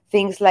 no?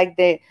 Things like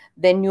the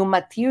new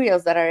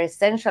materials that are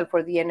essential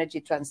for the energy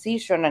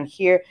transition. And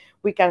here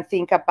we can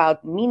think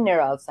about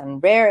minerals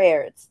and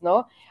rare earths,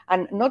 no?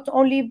 And not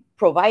only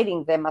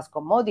providing them as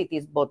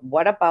commodities, but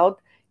what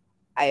about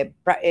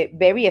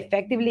very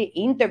effectively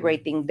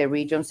integrating the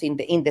regions in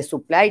the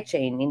supply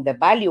chain, in the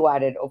value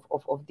added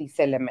of these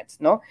elements,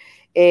 no?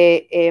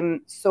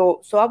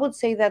 So I would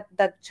say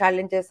that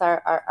challenges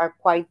are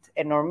quite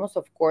enormous,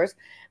 of course,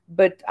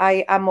 but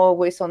I am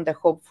always on the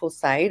hopeful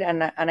side,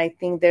 and I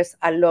think there's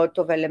a lot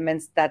of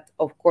elements that,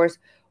 of course,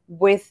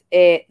 with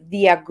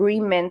the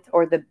agreement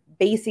or the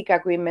basic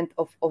agreement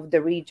of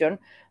the region,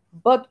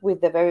 but with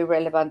the very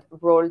relevant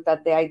role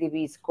that the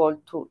IDB is called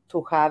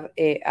to have,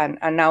 and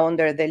now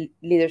under the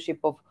leadership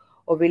of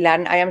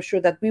Ilan, I am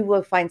sure that we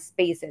will find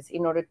spaces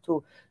in order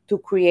to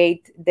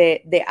create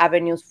the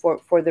avenues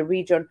for the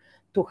region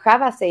to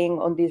have a saying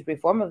on this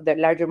reform of the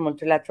larger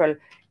multilateral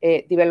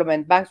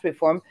development banks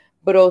reform,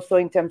 but also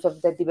in terms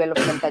of the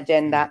development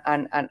agenda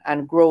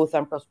and growth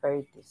and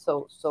prosperity.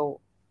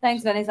 So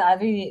thanks, Vanessa. I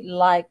really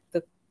like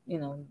the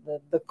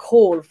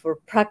call for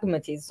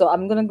pragmatism. So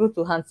I'm going to go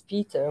to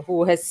Hans-Peter,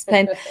 who has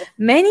spent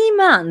many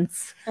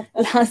months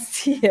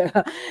last year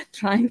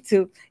trying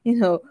to,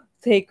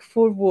 take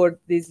forward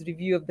this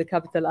review of the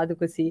capital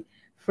adequacy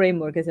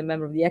framework as a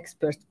member of the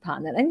expert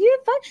panel. And you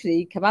have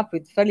actually come up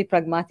with fairly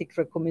pragmatic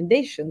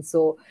recommendations.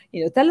 So,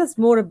 tell us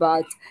more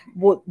about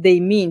what they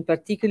mean,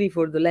 particularly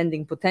for the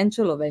lending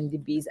potential of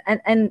MDBs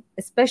and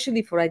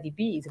especially for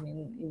IDBs. I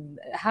mean,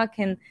 how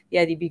can the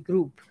IDB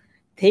group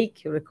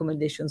take your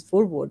recommendations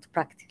forward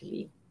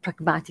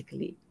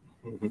pragmatically?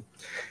 Mm-hmm.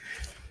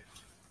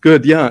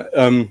 Good, yeah.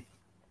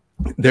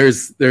 There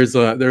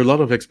are a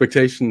lot of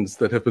expectations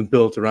that have been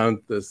built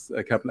around this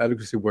capital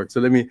adequacy work. So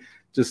let me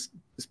just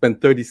spend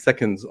 30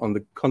 seconds on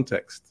the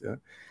context. Yeah?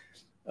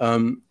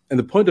 And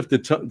the point of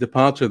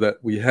departure that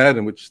we had,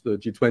 in which the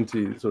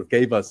G20 sort of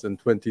gave us in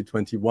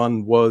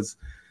 2021, was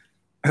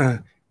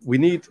we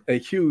need a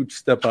huge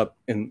step up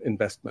in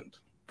investment.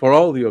 For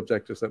all the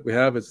objectives that we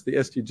have, it's the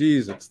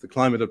SDGs, it's the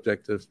climate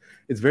objectives,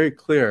 it's very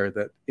clear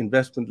that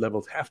investment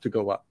levels have to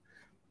go up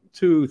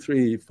 2,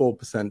 3,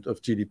 4%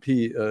 of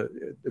GDP,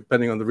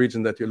 depending on the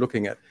region that you're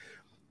looking at.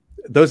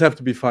 Those have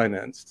to be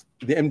financed.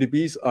 The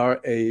MDBs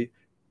are a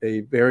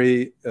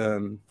very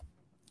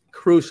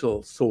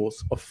crucial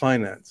source of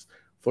finance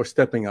for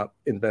stepping up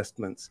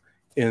investments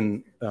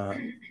in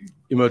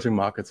emerging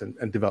markets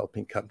and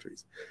developing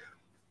countries.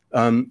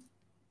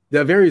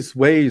 There are various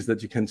ways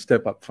that you can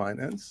step up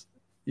finance.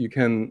 You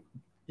can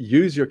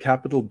use your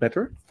capital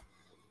better,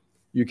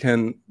 you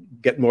can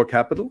get more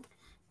capital,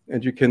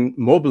 and you can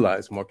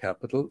mobilize more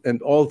capital,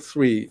 and all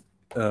three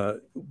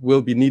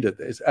will be needed.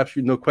 There's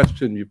absolutely no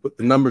question. You put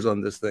the numbers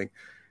on this thing.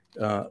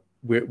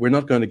 We're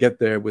not going to get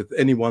there with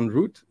any one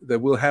route. There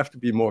will have to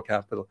be more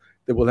capital,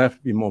 there will have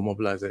to be more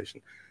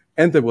mobilization,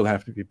 and there will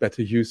have to be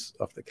better use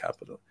of the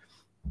capital.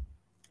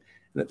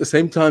 And at the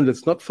same time,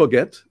 let's not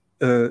forget,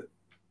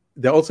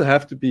 there also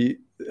have to be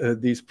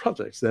these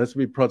projects. There has to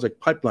be project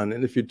pipeline.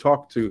 And if you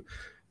talk to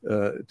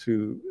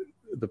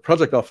the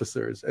project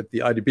officers at the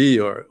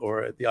IDB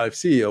or at the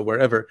IFC or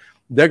wherever,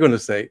 they're going to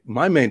say,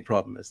 my main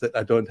problem is that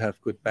I don't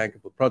have good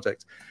bankable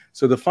projects.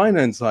 So the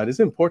finance side is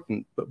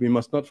important, but we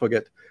must not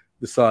forget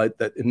the side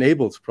that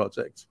enables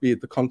projects, be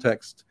it the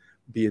context,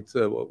 be it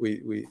what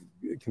we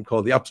can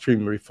call the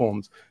upstream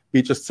reforms, be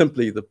it just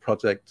simply the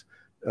project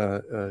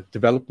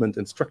development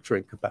and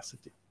structuring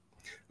capacity.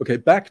 Okay,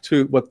 back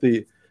to what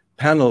the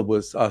panel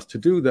was asked to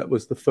do. That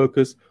was the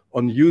focus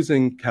on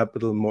using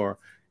capital more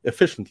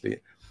efficiently.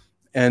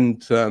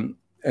 And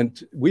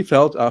we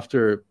felt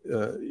after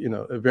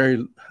a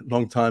very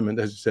long time, and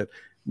as you said,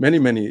 many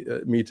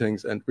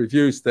meetings and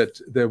reviews, that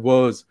there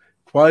was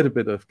quite a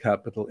bit of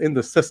capital in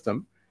the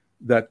system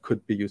that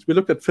could be used. We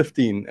looked at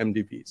 15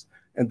 MDBs,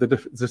 and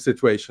the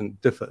situation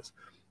differs.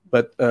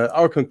 But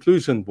our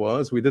conclusion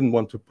was we didn't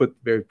want to put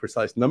very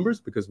precise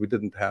numbers because we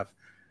didn't have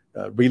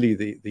really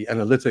the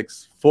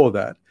analytics for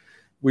that.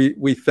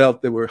 We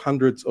felt there were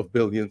hundreds of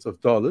billions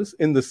of dollars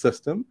in the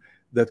system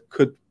that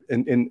could,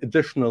 in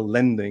additional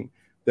lending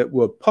that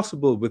were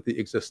possible with the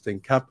existing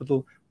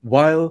capital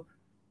while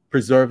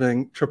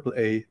preserving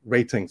AAA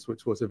ratings,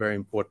 which was a very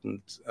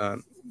important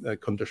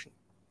condition.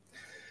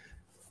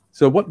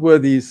 So what were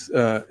these,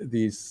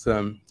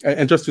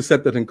 and just to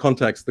set that in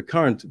context,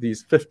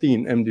 these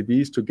 15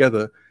 MDBs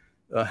together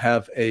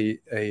have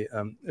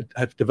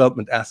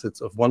development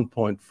assets of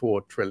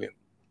 1.4 trillion.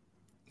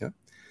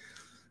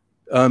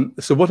 Yeah.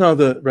 So what are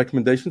the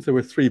recommendations? There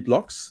were 3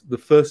 blocks. The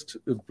first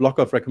block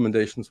of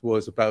recommendations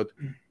was about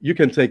you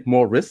can take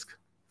more risk,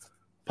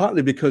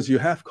 partly because you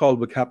have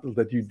callable capital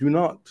that you do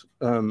not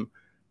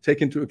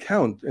take into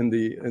account in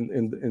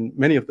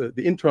many of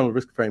the internal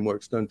risk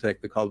frameworks don't take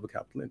the callable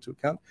capital into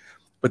account,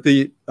 but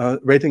the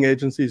rating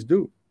agencies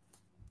do.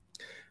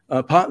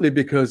 Partly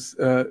because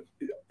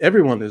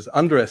everyone is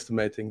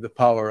underestimating the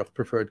power of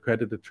preferred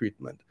creditor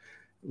treatment.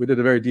 We did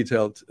a very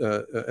detailed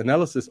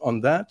analysis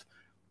on that.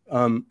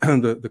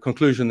 The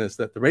conclusion is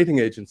that the rating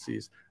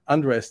agencies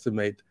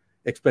overestimate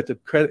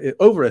expected credit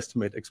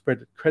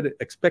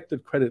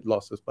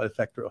losses by a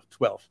factor of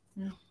 12.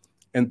 Yeah.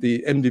 And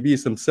the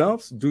MDBs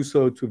themselves do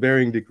so to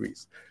varying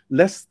degrees.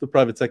 Less the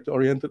private sector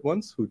oriented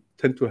ones, who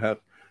tend to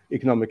have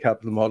economic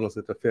capital models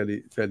that are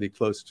fairly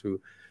close to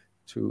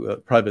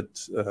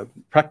private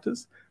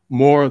practice,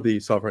 more the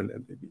sovereign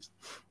MDBs.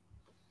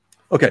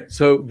 Okay,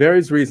 so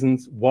various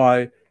reasons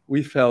why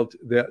we felt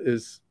there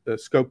is a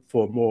scope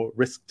for more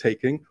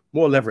risk-taking,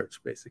 more leverage,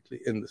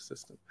 basically, in the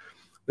system.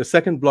 The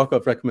second block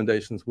of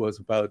recommendations was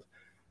about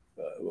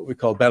what we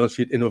call balance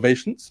sheet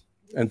innovations,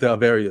 and there are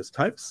various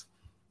types.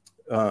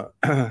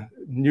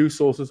 New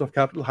sources of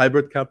capital,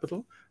 hybrid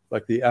capital,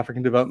 like the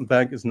African Development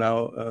Bank is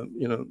now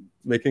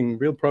making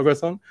real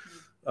progress on.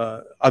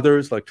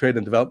 Others, like Trade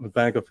and Development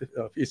Bank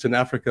of Eastern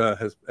Africa,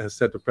 has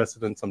set a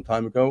precedent some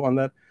time ago on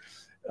that.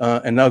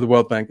 And now the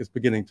World Bank is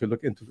beginning to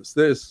look into this.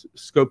 There's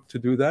scope to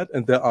do that,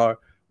 and there are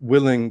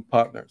willing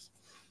partners.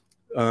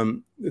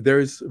 There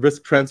is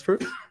risk transfer,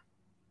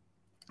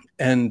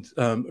 and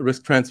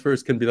risk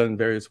transfers can be done in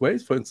various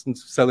ways. For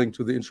instance, selling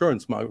to the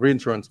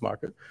reinsurance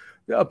market.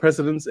 There are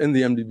precedents in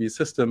the MDB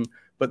system,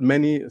 but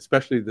many,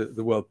 especially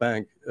the World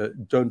Bank,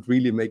 don't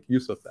really make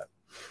use of that.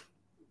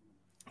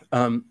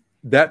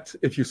 That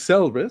if you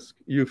sell risk,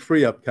 you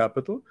free up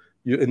capital,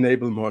 you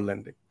enable more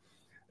lending.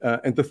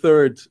 And the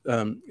third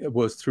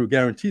was through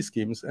guarantee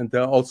schemes, and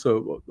there are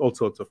also all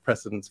sorts of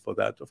precedents for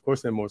that. Of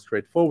course, they're more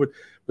straightforward,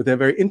 but they're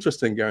very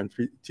interesting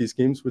guarantee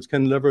schemes which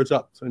can leverage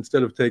up. So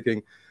instead of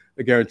taking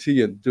a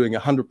guarantee and doing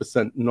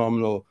 100%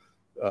 nominal,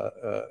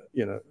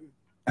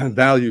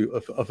 value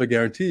of a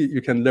guarantee,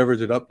 you can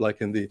leverage it up,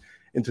 like in the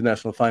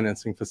International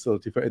Financing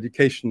Facility for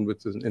Education,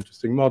 which is an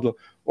interesting model,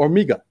 or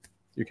MIGA.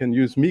 You can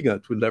use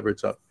MIGA to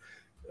leverage up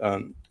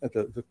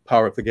the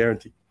power of the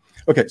guarantee.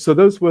 Okay, so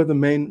those were the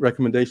main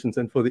recommendations.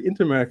 And for the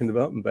Inter-American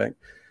Development Bank,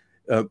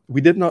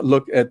 we did not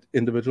look at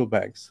individual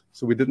banks.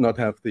 So we did not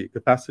have the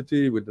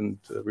capacity. We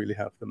didn't really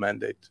have the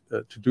mandate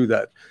to do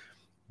that.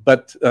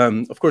 But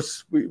of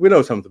course, we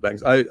know some of the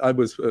banks. I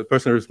was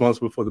personally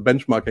responsible for the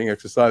benchmarking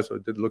exercise, so I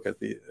did look at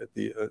the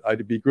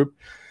IDB group.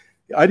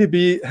 The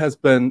IDB has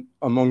been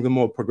among the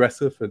more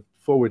progressive and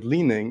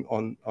forward-leaning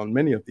on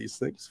many of these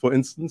things. For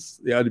instance,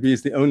 the IDB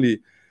is the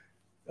only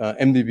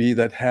MDB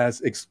that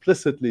has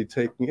explicitly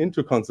taken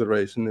into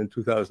consideration in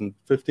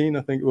 2015,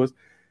 I think it was,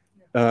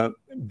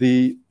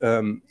 the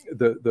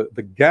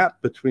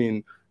gap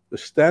between the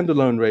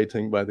standalone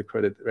rating by the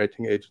credit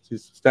rating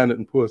agencies,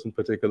 Standard & Poor's in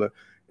particular,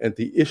 and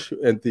the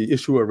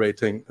issuer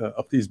rating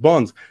of these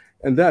bonds.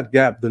 And that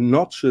gap, the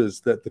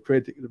notches that the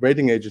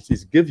rating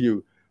agencies give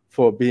you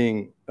for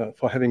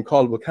having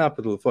callable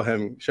capital, for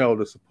having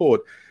shareholder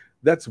support,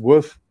 that's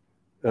worth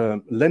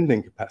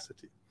lending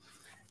capacity.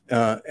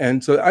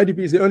 And so IDB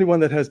is the only one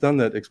that has done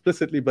that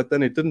explicitly, but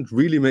then it didn't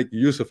really make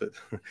use of it.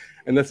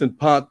 And that's in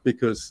part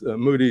because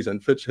Moody's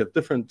and Fitch have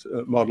different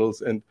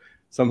models, and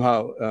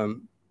somehow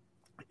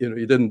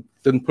you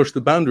didn't push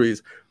the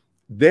boundaries.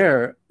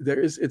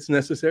 It's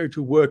necessary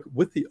to work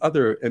with the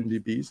other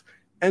MDBs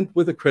and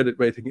with the credit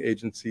rating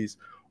agencies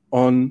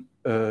on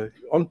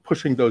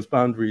pushing those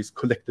boundaries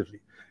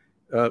collectively.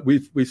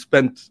 We've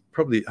spent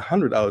probably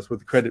 100 hours with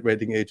the credit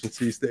rating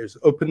agencies. There's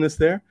openness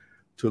there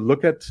to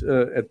look at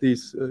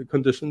these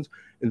conditions,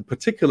 in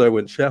particular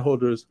when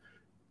shareholders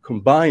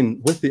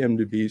combine with the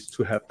MDBs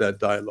to have that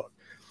dialogue.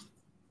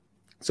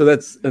 So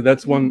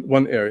that's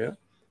one area.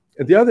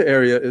 And the other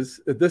area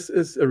is, this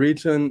is a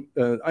region,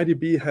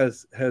 IDB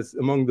has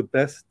among the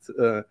best,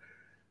 I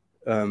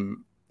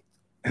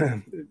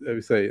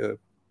would say,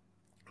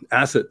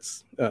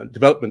 assets,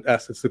 development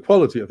assets, the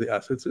quality of the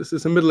assets. This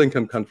is a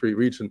middle-income country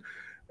region.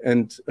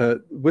 And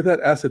with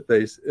that asset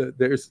base,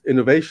 there's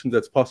innovation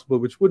that's possible,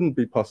 which wouldn't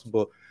be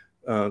possible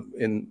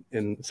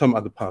in some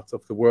other parts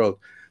of the world.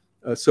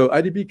 So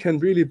IDB can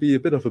really be a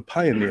bit of a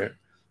pioneer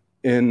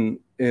in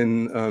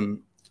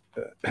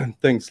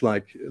things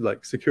like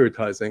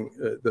securitizing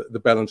the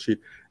balance sheet.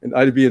 And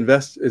IDB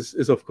Invest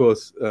is of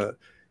course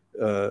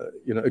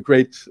a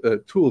great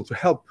tool to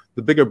help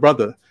the bigger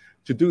brother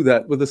to do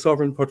that with a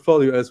sovereign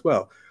portfolio as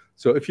well.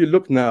 So if you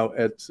look now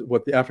at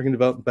what the African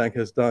Development Bank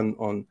has done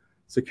on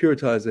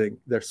securitizing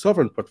their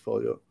sovereign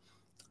portfolio,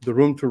 the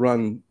room to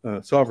run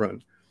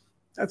sovereign,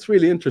 that's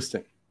really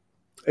interesting.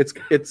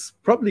 It's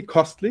probably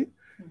costly,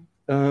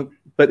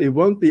 but it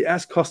won't be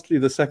as costly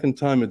the second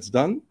time it's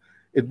done.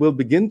 It will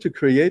begin to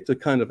create a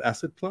kind of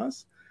asset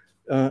class,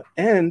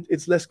 and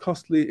it's less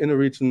costly in a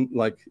region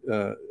like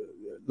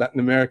Latin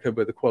America,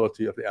 where the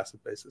quality of the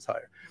asset base is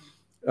higher.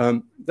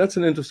 That's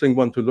an interesting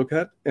one to look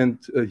at, and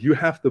you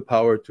have the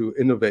power to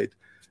innovate,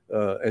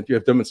 and you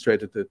have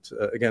demonstrated it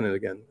again and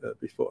again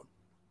before.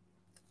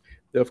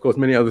 There are, of course,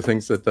 many other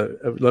things that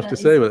I would love to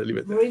say, but I'll leave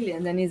it there.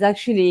 Brilliant, and it's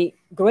actually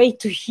great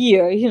to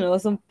hear,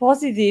 some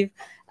positive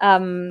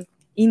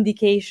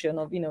indication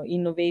of,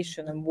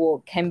 innovation and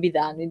what can be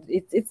done.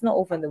 It's not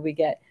often that we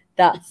get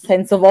that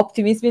sense of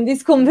optimism in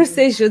these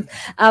conversations.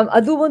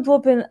 I do want to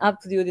open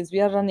up to the audience. We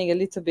are running a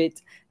little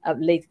bit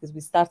late because we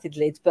started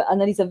late, but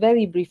Annalisa,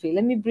 very briefly,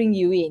 let me bring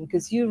you in,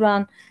 because you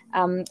ran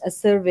a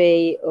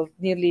survey of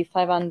nearly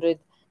 500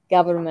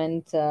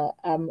 government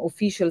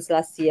officials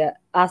last year,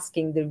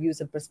 asking their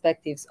views and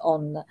perspectives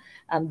on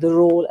the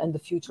role and the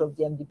future of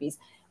the MDBs.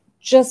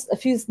 Just a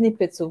few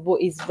snippets of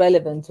what is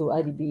relevant to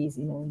IDBs,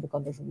 in the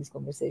context of this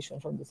conversation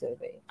from the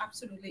survey.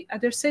 Absolutely. I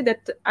dare say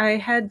that I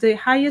had the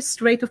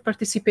highest rate of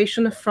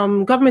participation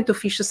from government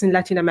officials in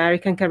Latin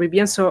America and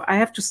Caribbean. So I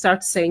have to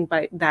start saying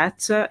by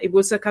that it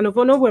was a kind of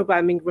an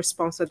overwhelming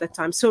response at that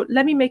time. So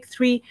let me make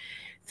three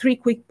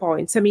quick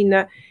points. I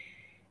mean,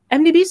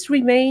 MDBs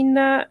remain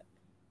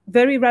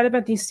very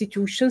relevant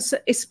institutions,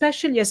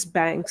 especially as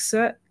banks,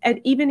 and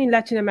even in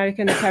Latin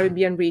America and the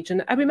Caribbean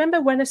region. I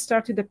remember when I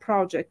started the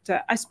project,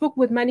 I spoke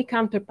with many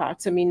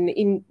counterparts,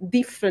 in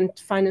different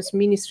finance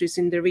ministries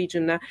in the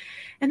region.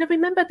 And I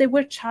remember they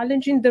were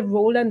challenging the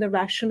role and the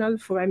rationale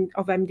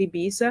of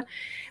MDBs.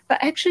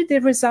 But actually, the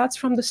results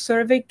from the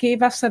survey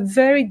gave us a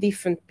very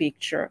different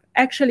picture.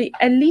 Actually,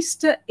 at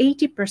least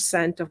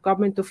 80% of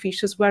government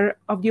officials were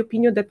of the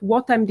opinion that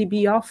what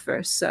MDBs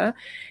offer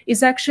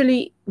is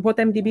actually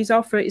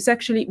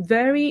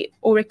very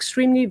or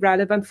extremely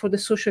relevant for the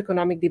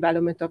socioeconomic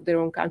development of their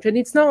own country. And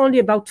it's not only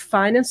about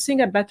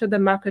financing at better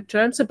than market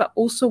terms, but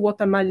also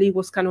what Amal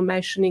was kind of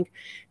mentioning,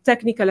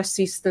 technical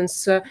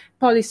assistance,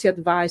 policy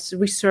advice,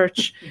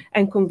 research,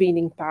 and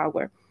convening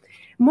power.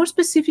 More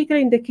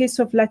specifically, in the case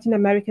of Latin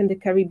America and the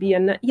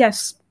Caribbean,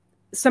 yes,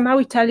 somehow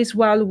it tallies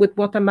well with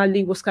what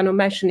Amal was kind of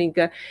mentioning.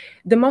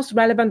 The most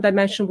relevant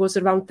dimension was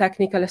around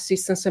technical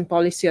assistance and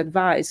policy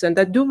advice. And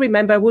I do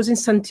remember I was in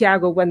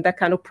Santiago when that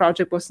kind of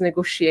project was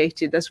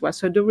negotiated as well.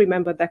 So I do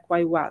remember that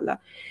quite well.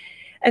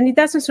 And it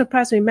doesn't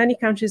surprise me, many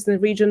countries in the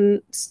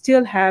region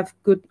still have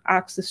good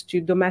access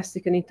to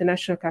domestic and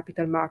international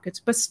capital markets,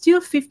 but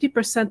still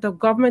 50% of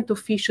government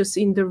officials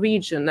in the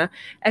region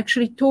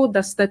actually told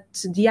us that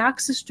the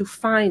access to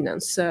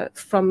finance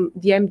from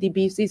the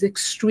MDBs is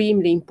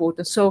extremely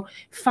important. So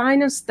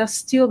finance does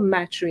still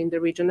matter in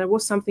the region. That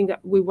was something that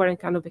we weren't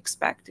kind of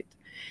expecting.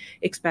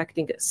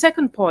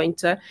 Second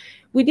point,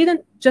 we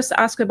didn't just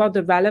ask about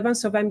the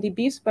relevance of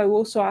MDBs, but we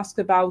also asked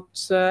about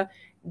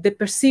the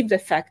perceived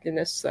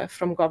effectiveness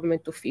from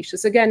government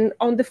officials. Again,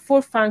 on the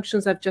four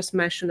functions I've just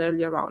mentioned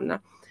earlier on.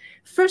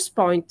 First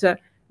point,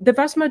 the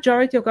vast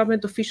majority of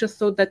government officials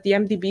thought that the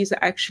MDBs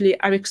actually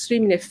are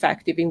extremely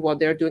effective in what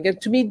they're doing.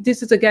 And to me,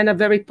 this is, again, a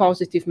very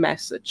positive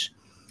message.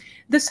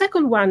 The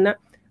second one,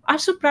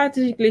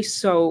 unsurprisingly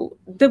so,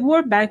 the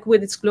World Bank,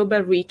 with its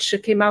global reach,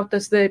 came out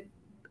as the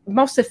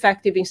most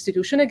effective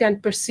institution, again,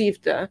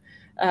 perceived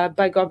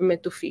by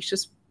government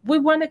officials,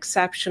 with one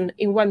exception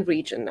in one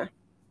region.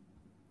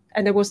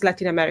 And it was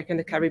Latin America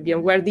and the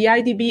Caribbean, where the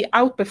IDB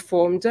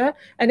outperformed.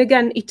 And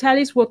again, it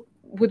tallies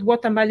with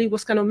what Amal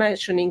was kind of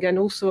mentioning, and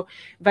also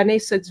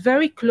Vanessa, it's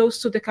very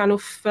close to the kind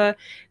of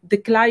the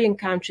client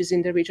countries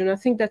in the region. I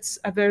think that's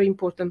a very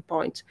important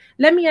point.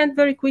 Let me end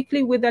very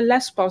quickly with a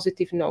less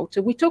positive note.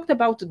 We talked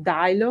about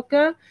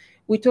dialogue.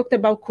 We talked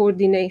about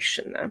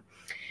coordination.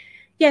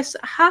 Yes,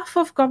 half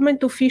of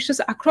government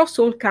officials across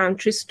all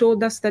countries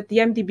told us that the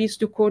MDBs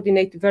do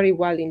coordinate very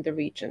well in the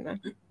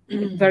region.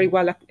 Very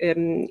well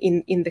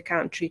in the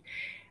country.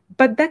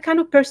 But that kind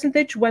of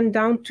percentage went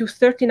down to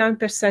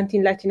 39%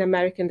 in Latin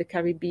America and the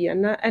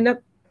Caribbean. And a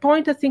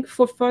point, I think,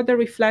 for further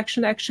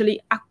reflection, actually,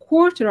 a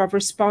quarter of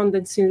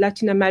respondents in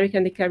Latin America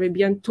and the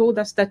Caribbean told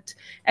us that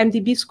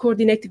MDBs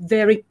coordinate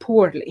very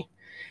poorly.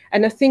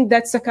 And I think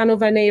that's a kind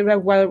of an area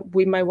where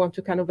we might want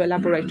to kind of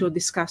elaborate or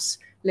discuss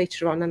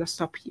later on, and I'll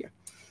stop here.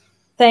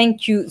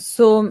 Thank you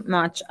so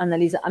much,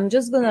 Annalisa. I'm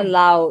just going to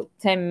allow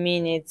 10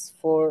 minutes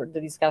for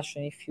the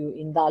discussion, if you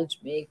indulge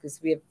me,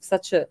 because we have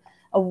such a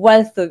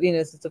wealth of,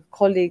 sort of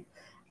colleague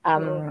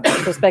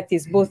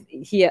perspectives, both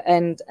here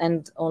and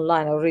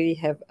online. I already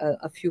have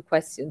a few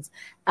questions.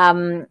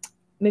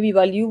 Maybe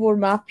while you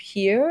warm up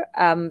here,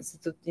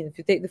 if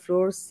you take the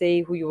floor,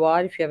 say who you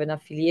are, if you have an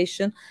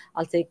affiliation.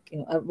 I'll take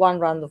one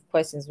round of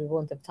questions. We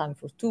won't have time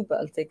for two, but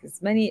I'll take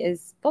as many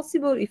as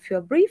possible if you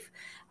are brief.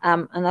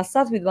 And I'll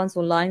start with ones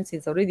online,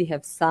 since I already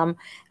have some.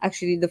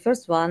 Actually, the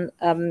first one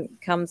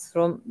comes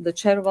from the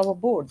chair of our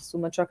board,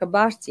 Suma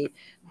Chakrabarti,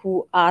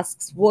 who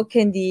asks, what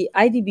can the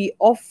IDB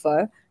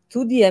offer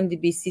to the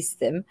MDB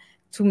system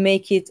to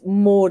make it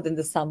more than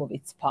the sum of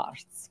its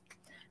parts?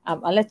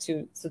 I'll let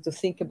you sort of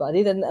think about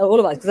it, and all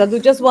of us, because I'll do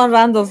just one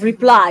round of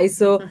replies.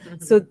 So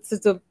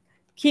sort of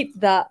keep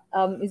that.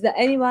 Is there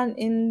anyone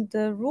in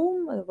the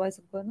room? Otherwise,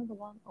 I've got another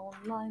one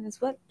online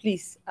as well.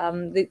 Please,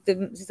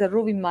 there's a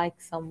roving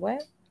mic somewhere.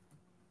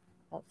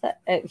 That's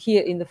it.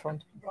 Here in the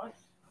front. Right.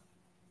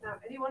 Now,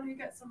 anyone who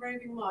gets a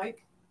roving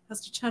mic has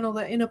to channel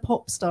their inner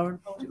pop star and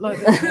hold it like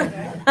this.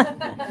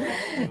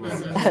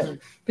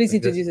 Please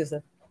introduce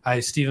yourself. Hi,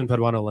 Stephen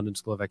Paduano, London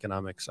School of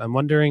Economics. I'm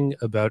wondering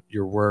about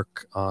your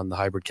work on the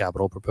hybrid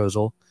capital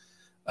proposal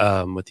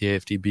with the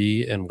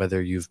AFDB and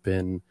whether you've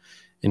been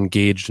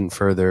engaged in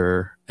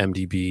further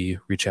MDB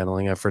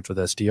rechanneling efforts with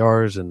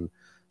SDRs and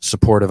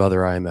support of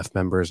other IMF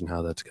members and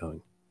how that's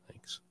going.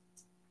 Thanks.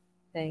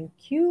 Thank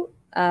you.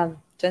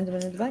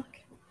 Gentleman in the back.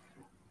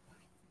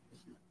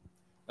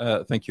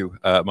 Thank you.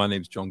 My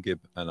name is John Gibb,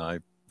 and I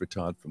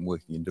retired from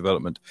working in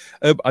development.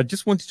 I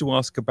just wanted to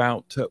ask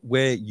about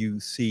where you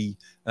see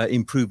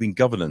improving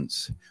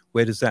governance.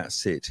 Where does that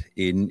sit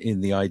in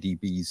the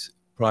IDB's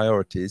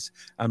priorities,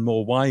 and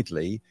more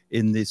widely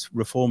in this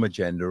reform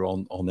agenda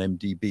on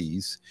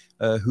MDBs?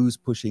 Who's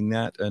pushing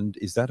that, and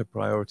is that a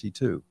priority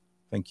too?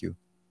 Thank you.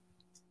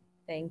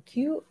 Thank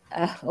you.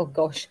 Oh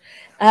gosh,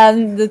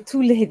 the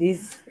two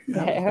ladies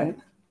there.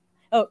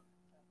 Oh,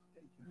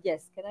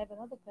 yes. Can I have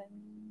another pen?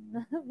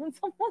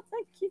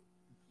 Thank you.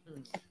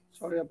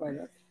 Sorry about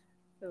that.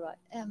 All right.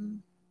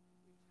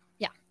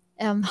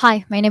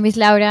 Hi, my name is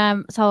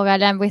Laura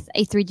Sabogal. I'm with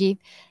A3G.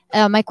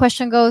 My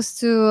question goes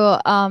to,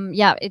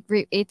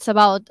 it's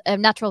about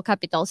natural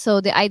capital. So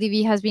the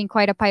IDB has been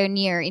quite a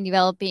pioneer in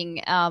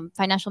developing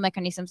financial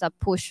mechanisms that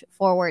push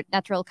forward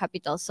natural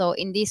capital. So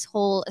in this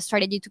whole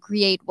strategy to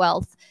create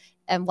wealth,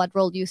 what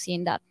role do you see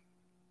in that?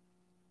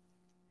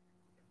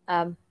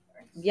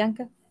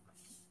 Bianca?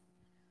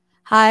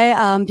 Hi,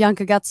 I'm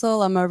Bianca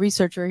Getzel. I'm a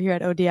researcher here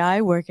at ODI,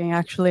 working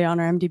actually on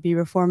our MDB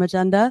reform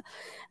agenda.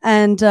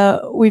 And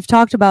we've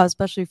talked about,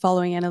 especially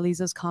following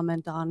Annalisa's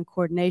comment on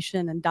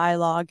coordination and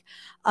dialogue,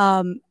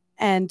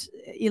 and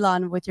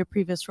Ilan, with your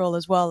previous role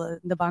as well in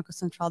the Banco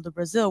Central do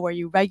Brasil, where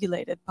you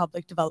regulated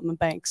public development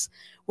banks.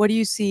 What do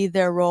you see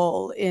their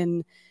role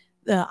in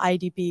the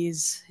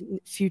IDB's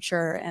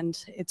future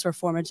and its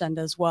reform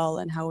agenda as well,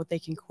 and how they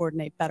can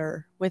coordinate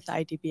better with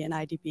IDB and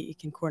IDB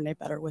can coordinate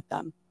better with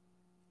them?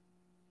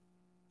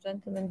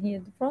 Gentleman here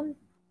at the front.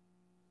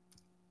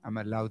 I'm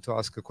allowed to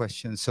ask a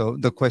question. So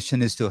the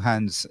question is to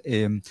Hans.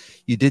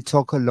 You did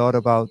talk a lot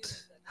about,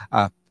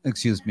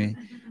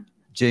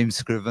 James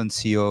Scriven,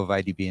 CEO of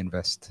IDB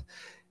Invest.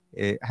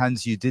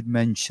 Hans, you did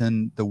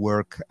mention the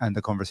work and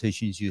the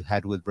conversations you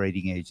had with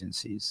rating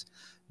agencies.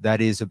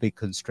 That is a big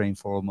constraint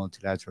for all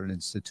multilateral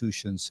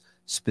institutions,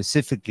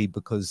 specifically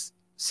because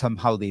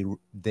somehow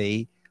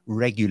they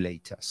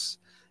regulate us,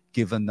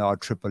 given our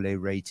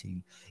AAA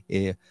rating.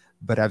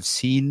 But I've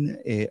seen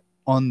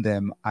on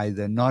them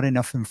either not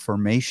enough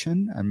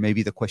information, and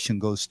maybe the question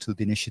goes to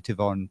the initiative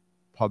on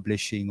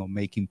publishing or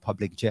making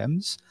public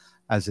gems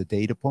as a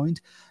data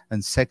point.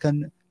 And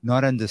second,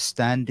 not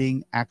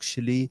understanding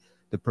actually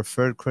the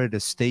preferred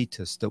credit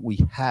status that we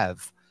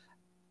have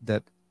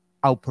that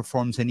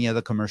outperforms any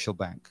other commercial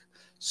bank.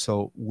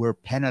 So we're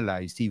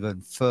penalized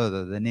even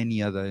further than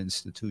any other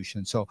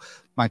institution. So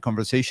my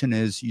conversation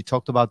is, you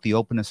talked about the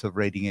openness of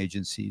rating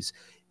agencies.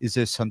 Is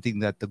there something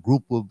that the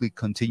group will be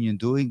continuing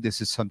doing?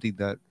 This is something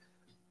that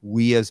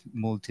we as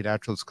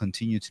multilaterals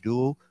continue to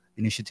do,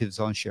 initiatives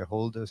on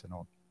shareholders and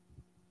all.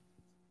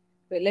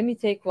 Wait, let me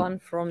take one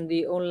from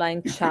the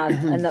online chat,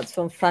 and that's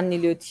from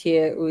Franny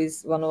Leutier, who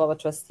is one of our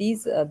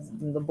trustees at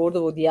the board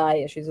of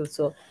ODI. She's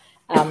also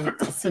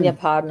senior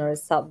partner at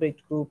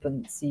Southbridge Group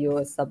and CEO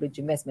at Southbridge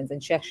Investments,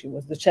 and she actually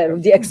was the chair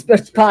of the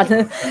expert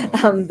panel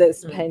that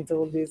spent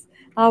all these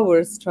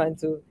hours trying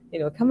to,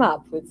 come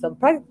up with some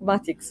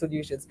pragmatic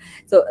solutions.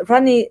 So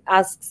Franny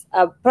asks,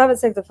 private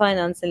sector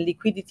finance and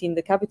liquidity in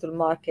the capital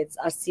markets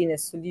are seen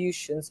as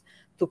solutions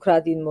to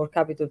crowd in more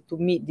capital to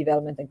meet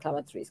development and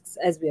climate risks,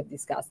 as we have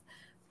discussed.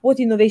 What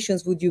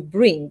innovations would you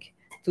bring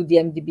to the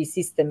MDB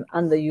system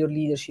under your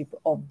leadership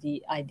of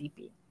the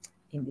IDB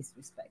in this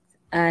respect?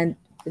 And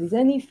if there is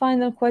any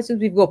final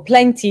questions, we've got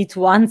plenty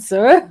to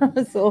answer.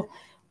 So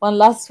one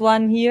last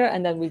one here,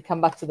 and then we'll come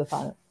back to the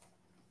panel.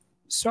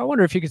 So I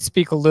wonder if you could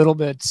speak a little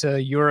bit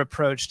to your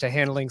approach to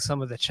handling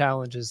some of the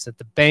challenges that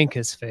the bank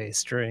has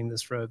faced during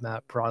this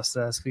roadmap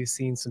process. We've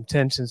seen some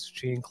tensions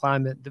between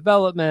climate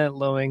development,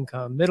 low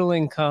income, middle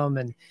income,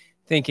 and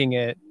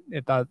thinking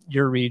about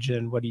your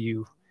region. What do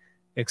you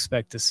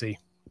expect to see?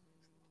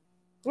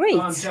 Great.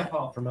 Jeff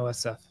Hall from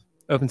OSF,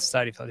 Open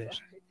Society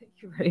Foundation. Thank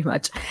you very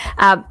much.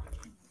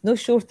 No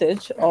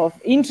shortage of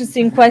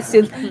interesting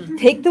questions.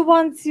 Take the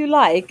ones you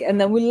like, and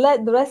then we'll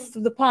let the rest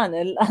of the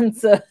panel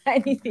answer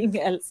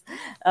anything else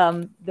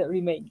that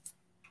remains.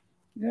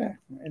 Yeah,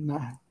 and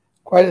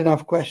quite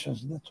enough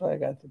questions. That's why I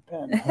got the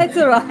pen. That's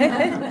all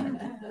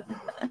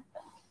right.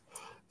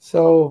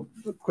 So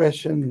the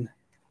question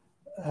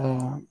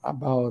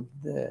about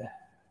the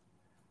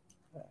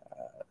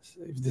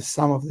if the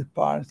sum of the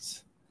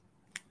parts,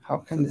 how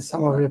can the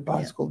sum of the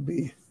parts could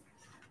be,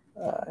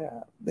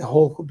 the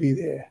whole could be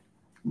the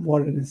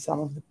more than the sum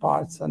of the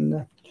parts.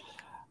 And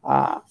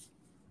I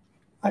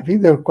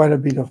think there's quite a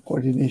bit of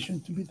coordination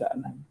to be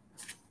done.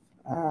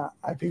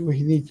 I think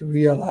we need to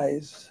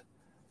realize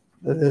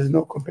that there's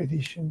no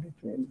competition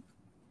between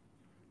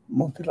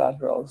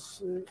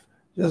multilaterals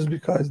just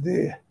because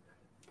the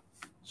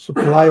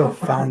supply of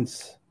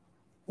funds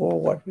or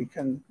what we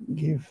can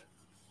give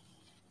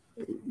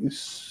is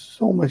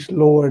so much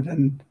lower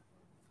than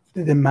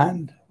the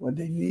demand, what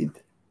they need,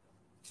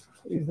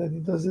 is that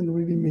it doesn't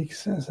really make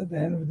sense at the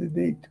end of the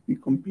day to be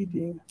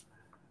competing.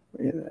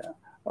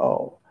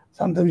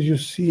 Sometimes you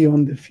see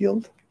on the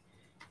field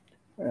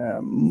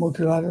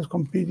multilaterals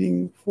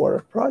competing for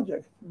a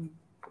project.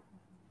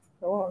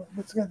 Oh,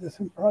 let's get the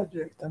same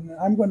project, and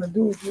I'm going to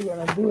do it, you're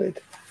going to do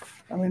it.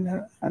 I mean,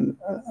 and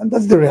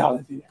that's the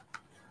reality.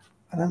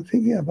 And I'm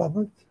thinking about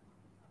it.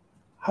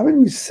 Haven't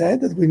we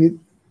said that we need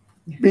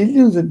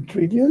billions and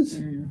trillions?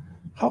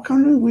 How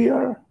come we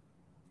are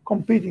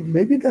competing?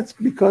 Maybe that's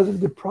because of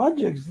the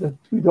projects, that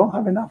we don't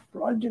have enough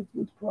projects,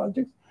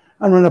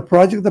 and when a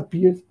project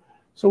appears,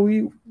 so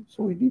we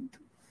need to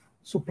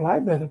supply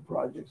better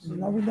projects.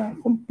 Now we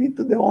don't compete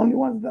to the only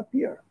ones that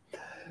appear.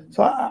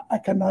 So I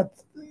cannot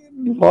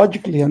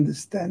logically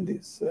understand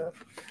this.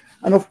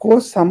 And of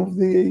course, some of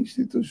the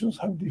institutions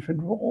have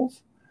different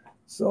roles.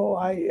 So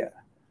I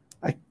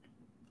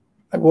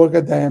work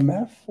at the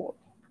IMF for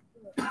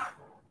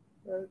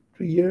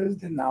 3 years,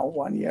 then now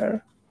 1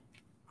 year,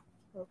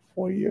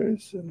 4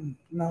 years, and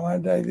now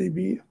at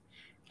IDB.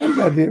 And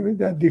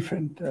there are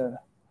different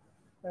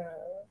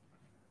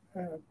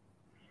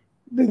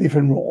the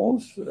different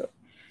roles.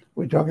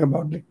 We're talking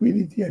about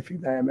liquidity. I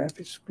think the IMF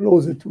is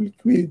closer to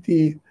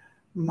liquidity,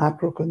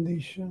 macro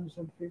conditions,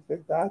 and things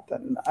like that.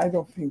 And I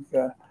don't think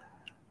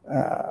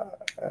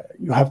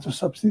you have to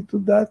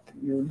substitute that.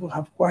 You will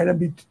have quite a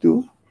bit to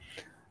do.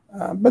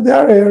 But there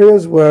are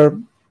areas where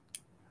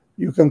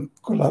you can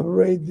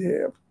collaborate.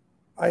 The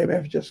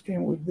IMF just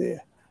came with the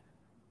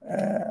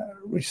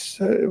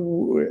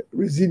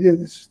Resilience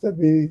and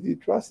Stability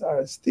Trust,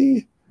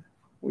 RST,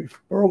 with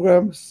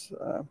programs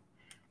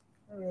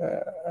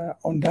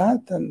on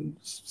that, and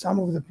some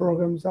of the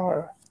programs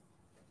are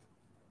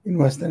in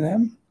Western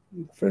M.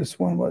 The first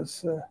one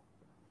was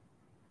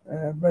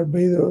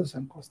Barbados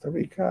and Costa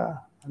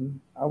Rica, and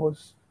I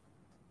was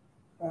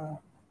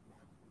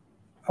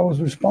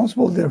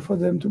responsible there for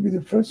them to be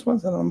the first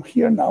ones, and I'm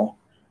here now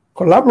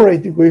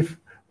collaborating with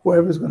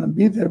whoever's going to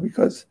be there,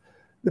 because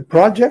the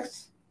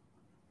projects,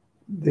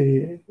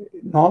 the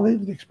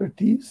knowledge, the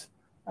expertise,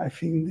 I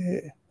think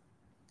the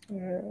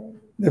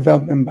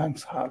development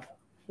banks have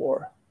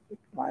for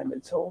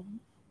climate. So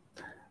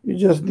you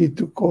just need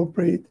to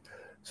cooperate.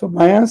 So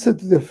my answer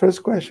to the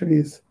first question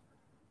is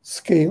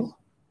scale.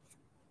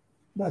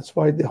 That's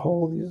why the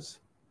whole is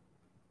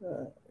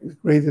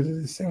greater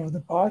than the sum of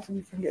the parts.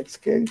 You can get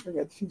scale, you can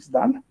get things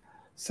done.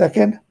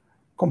 Second,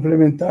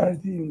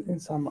 complementarity in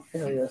some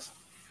areas.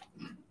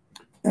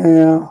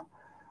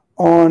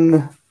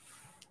 On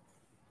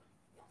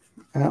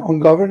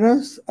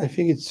governance, I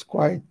think it's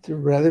quite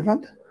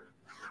relevant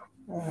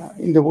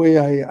in the way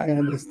I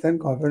understand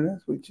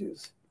governance, which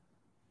is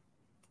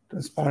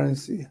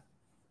transparency,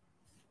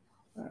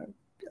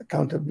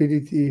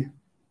 accountability.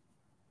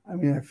 I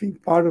mean, I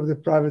think part of the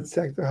private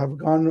sector have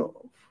gone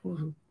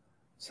through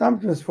some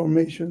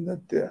transformation,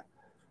 that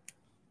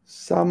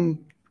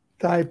some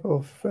type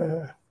of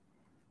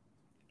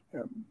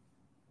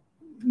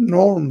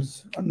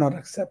norms are not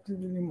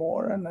accepted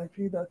anymore, and I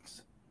think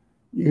that's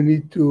you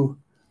need to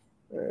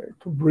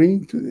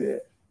bring to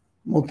the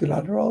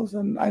multilaterals,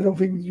 and I don't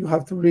think you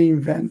have to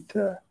reinvent.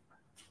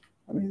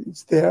 I mean,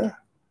 it's there.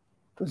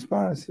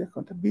 Transparency,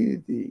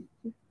 accountability,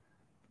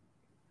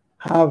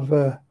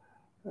 have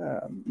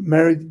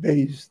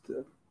merit-based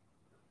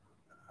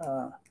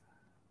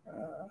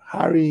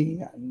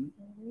hiring and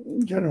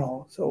in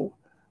general. So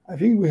I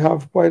think we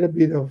have quite a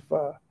bit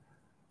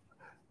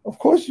of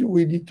course,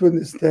 we need to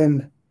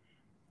understand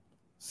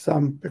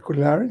some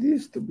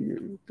peculiarities to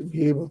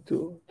be able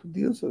to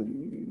deal. So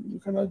you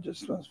cannot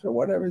just transfer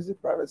whatever is the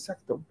private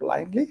sector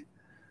blindly.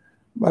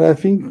 But I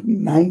think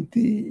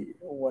 90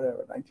 or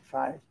whatever,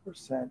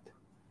 95%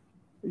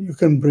 you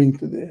can bring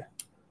to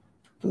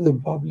the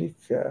public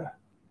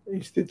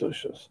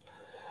institutions.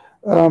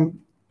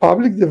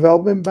 Public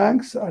development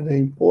banks, are they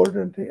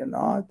important or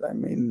not? I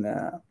mean,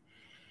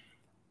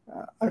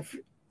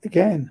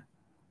 again,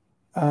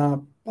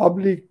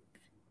 public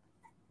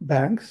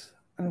banks,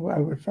 and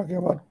we're talking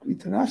about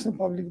international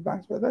public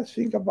banks, but let's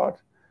think about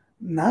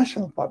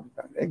national public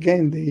banks.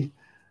 Again,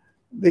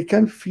 they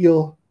can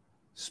fill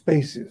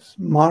spaces,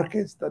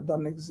 markets that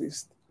don't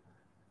exist.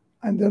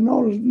 And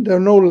there are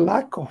no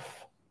lack of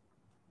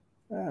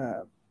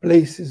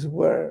places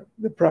where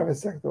the private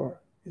sector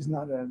is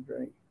not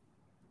entering.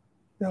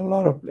 There are a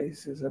lot of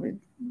places. I mean,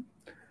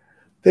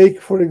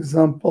 take, for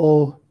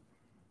example,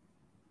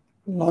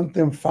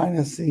 long-term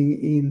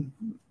financing in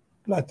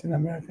Latin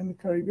America and the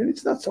Caribbean.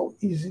 It's not so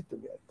easy to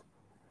get.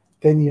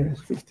 10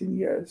 years, 15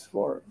 years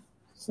for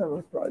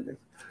several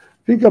projects.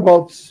 Think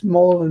about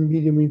small and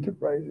medium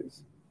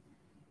enterprises.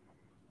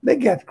 They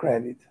get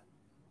credit,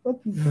 but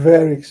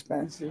very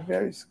expensive,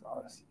 very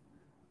scarce.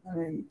 I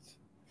mean,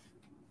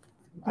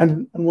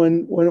 and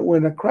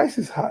when a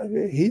crisis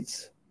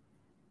hits,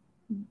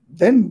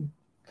 then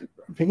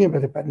I'm thinking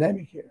about the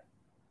pandemic here.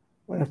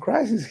 When a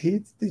crisis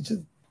hits,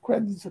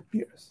 credit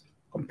disappears,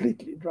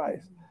 completely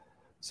dries.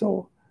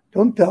 So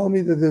don't tell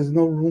me that there's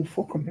no room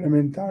for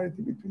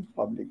complementarity between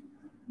public.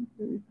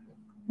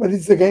 But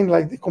it's again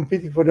like the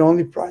competing for the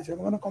only prize. I'm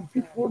going to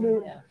compete for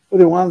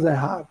the ones I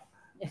have.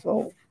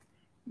 So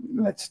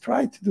let's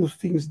try to do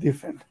things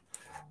different.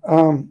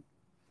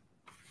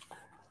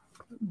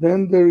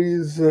 Then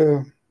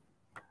there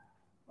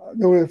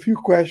were a few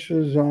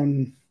questions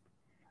on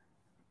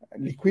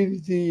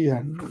liquidity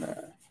and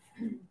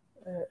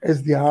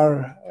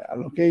SDR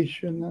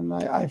allocation, and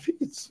I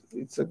think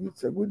it's a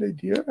good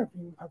idea. I think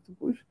we have to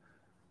push.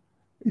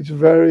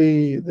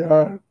 There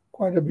are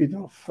quite a bit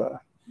of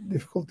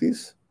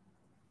difficulties,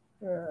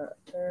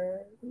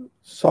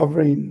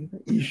 sovereign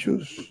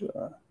issues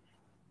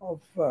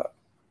of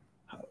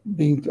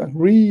being to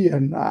agree,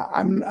 and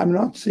I'm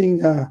not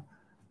seeing a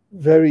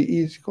very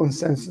easy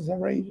consensus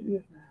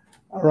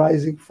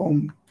arising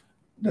from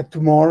that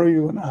tomorrow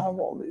you're going to have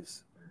all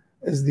these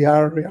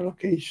SDR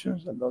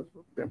reallocations and those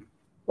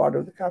part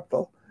of the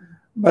capital.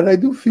 But I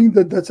do think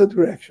that that's a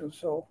direction.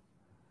 So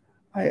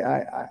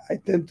I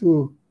tend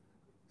to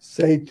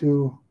say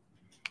to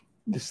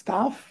the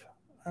staff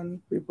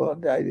and people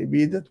at the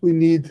IDB that we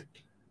need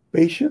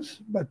patience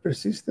but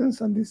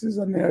persistence, and this is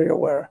an area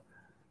where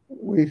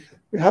we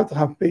have to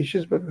have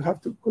patience, but we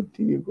have to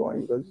continue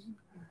going, because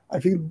I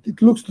think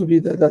it looks to me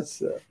that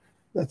that's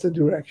a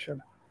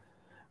direction.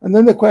 And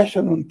then the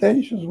question on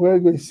tensions, where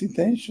do I see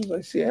tensions?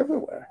 I see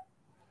everywhere.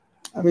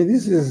 I mean,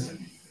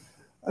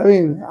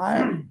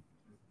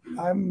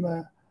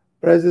 I'm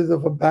president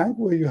of a bank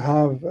where you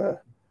have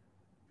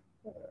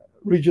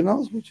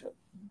regionals, which are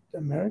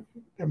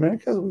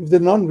Americas, with the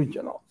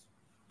non-regionals.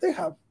 They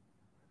have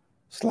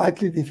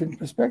slightly different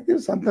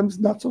perspectives, sometimes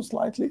not so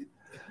slightly.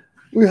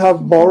 We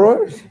have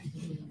borrowers,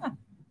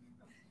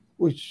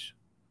 which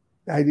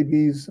the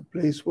IDB is a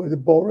place where the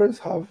borrowers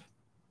have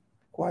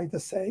quite a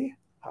say,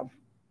 have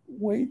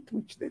weight,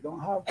 which they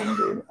don't have in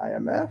the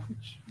IMF,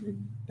 which they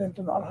tend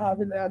to not have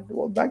in the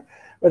World Bank.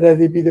 But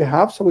IDB they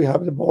have, so we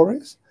have the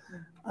borrowers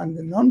and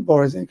the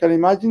non-borrowers. And you can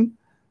imagine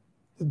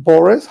the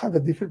borrowers have a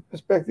different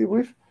perspective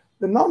with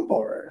the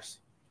non-borrowers.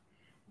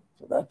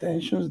 So that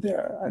tension is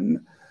there.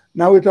 And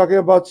now we're talking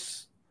about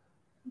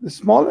the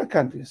smaller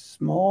countries,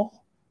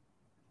 small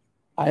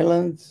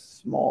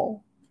islands,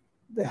 small.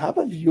 They have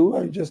a view.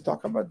 I just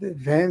talk about the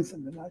events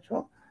and the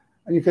natural.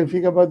 And you can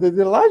think about the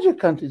larger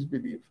countries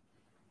believe.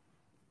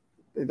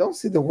 They don't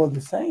see the world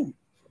the same.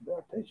 So there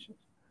are tensions.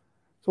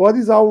 So what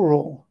is our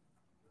role?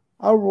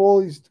 Our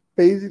role is to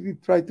basically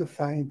try to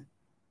find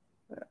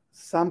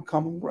some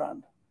common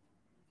ground.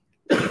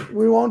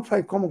 We won't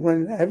find common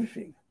ground in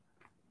everything.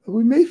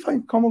 We may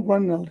find common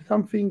ground in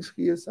some things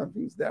here, some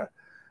things there.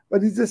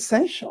 But it's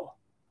essential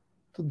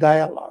to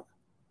dialogue.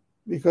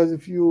 Because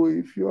if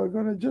you are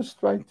going to just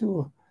try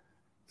to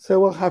say,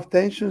 well, have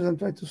tensions and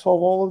try to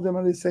solve all of them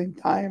at the same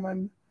time.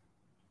 And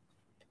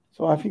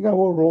so I think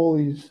our role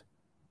is,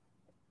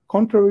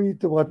 contrary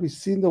to what we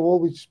see in the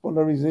world, which is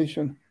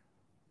polarization,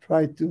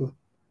 try to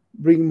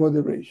bring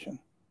moderation.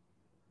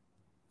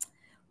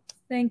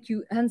 Thank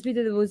you.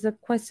 Hans-Peter, there was a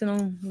question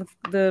on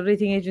the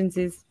rating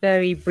agencies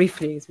very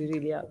briefly, as we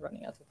really are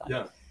running out of time.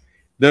 Yeah.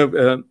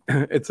 No,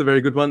 it's a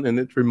very good one. And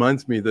it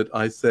reminds me that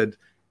I said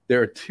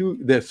there are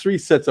three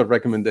sets of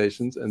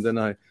recommendations, and then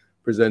I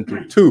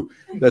presented two.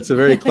 That's a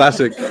very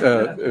classic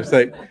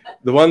mistake.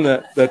 The one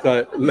that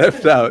I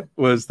left out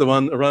was the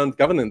one around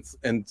governance,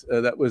 and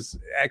that was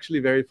actually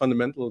very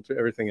fundamental to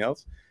everything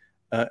else.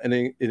 And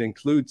it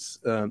includes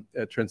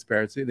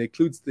transparency. It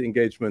includes the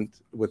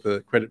engagement with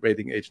the credit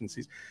rating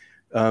agencies.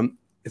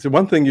 It's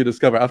one thing you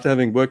discover after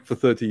having worked for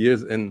 30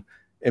 years in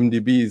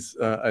MDBs.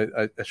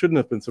 I shouldn't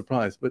have been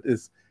surprised, but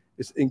it's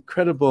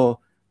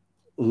incredible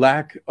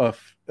lack of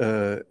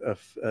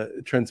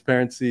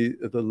transparency,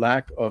 the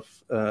lack of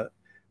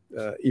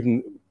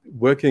even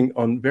working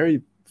on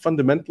very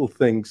fundamental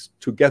things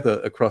together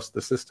across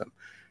the system.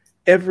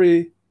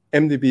 Every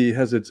MDB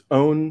has its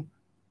own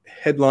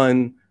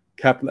headline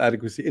capital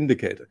adequacy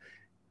indicator.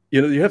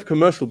 You have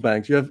commercial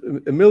banks, you have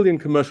a million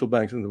commercial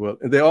banks in the world,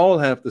 and they all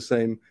have the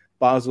same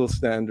Basel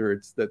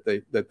standards that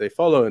they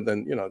follow, and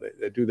then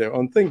they do their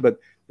own thing, but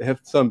they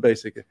have some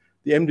basic.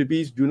 The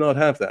MDBs do not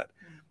have that.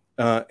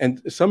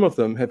 And some of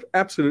them have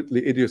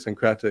absolutely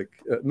idiosyncratic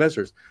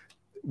measures,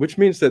 which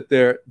means that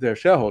their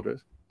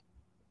shareholders,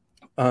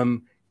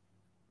 don't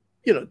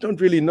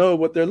really know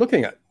what they're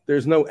looking at.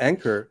 There's no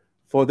anchor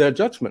for their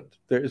judgment.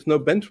 There is no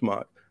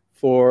benchmark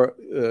for,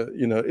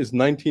 is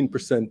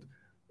 19%,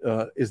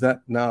 is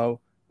that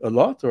now a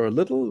lot or a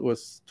little?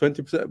 Was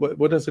 20%?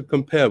 What does it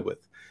compare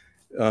with?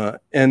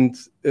 And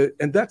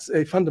that's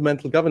a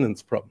fundamental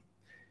governance problem.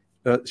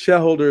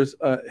 shareholders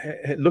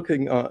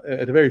looking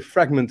at a very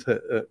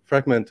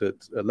fragmented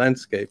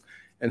landscape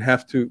and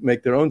have to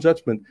make their own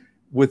judgment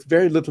with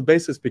very little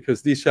basis,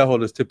 because these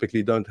shareholders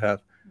typically don't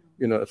have,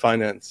 a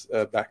finance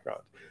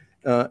background.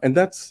 And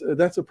that's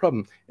a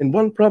problem. And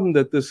one problem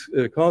that this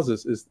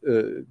causes is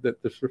that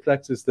this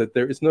reflects is that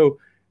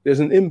there's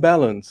an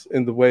imbalance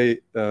in the way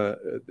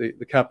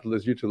the capital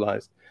is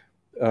utilized.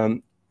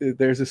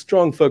 There's a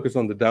strong focus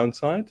on the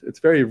downside. It's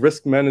very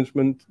risk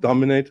management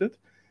dominated,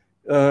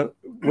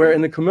 where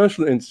in a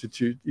commercial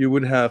institute you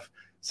would have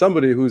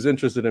somebody who's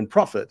interested in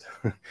profit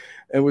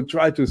and would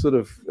try to sort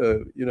of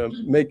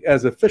make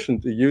as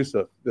efficient a use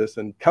of this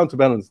and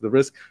counterbalance the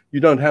risk. You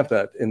don't have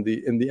that in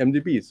the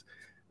MDBs.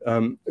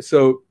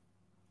 So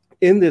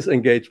in this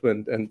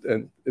engagement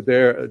and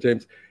there,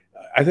 James,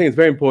 I think it's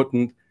very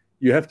important.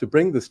 You have to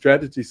bring the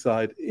strategy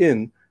side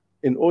in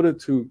order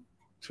to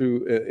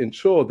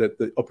ensure that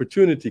the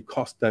opportunity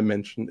cost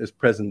dimension is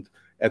present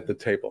at the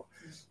table.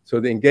 So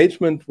the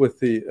engagement with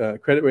the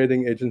credit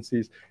rating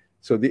agencies.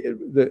 So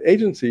the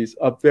agencies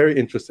are very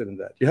interested in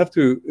that. You have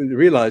to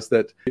realize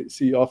that you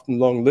see often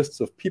long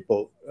lists of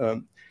people.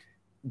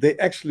 They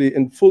actually,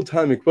 in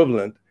full-time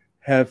equivalent,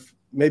 have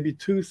maybe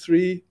 2,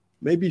 3,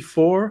 maybe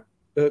 4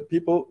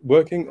 people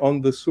working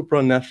on the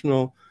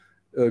supranational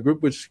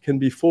group, which can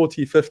be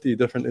 40, 50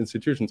 different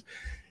institutions.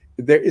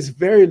 There is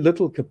very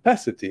little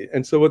capacity.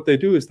 And so what they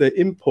do is they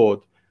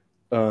import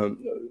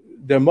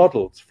their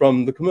models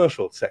from the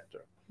commercial sector.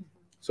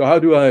 So how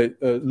do I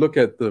look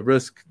at the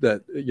risk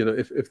that,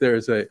 if there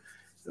is a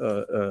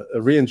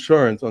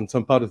reinsurance on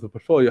some part of the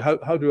portfolio,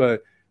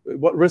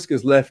 what risk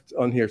is left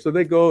on here? So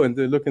they go and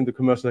they look in the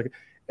commercial sector,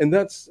 and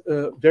that's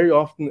very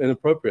often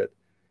inappropriate.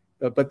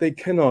 But they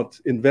cannot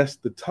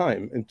invest the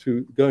time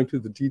into going to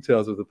the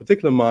details of the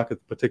particular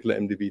market, particular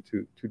MDB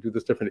to do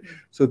this differently.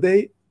 So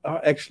they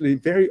are actually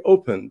very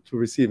open to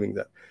receiving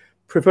that.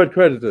 Preferred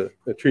creditor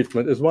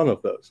treatment is one of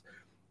those.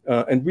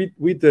 And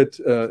we did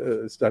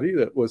a study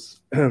that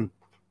was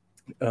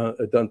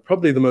done,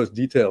 probably the most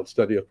detailed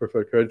study of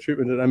preferred credit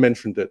treatment, and I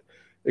mentioned it.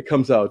 It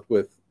comes out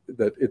with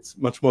that it's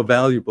much more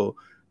valuable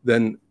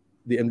than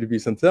the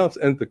MDBs themselves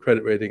and the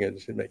credit rating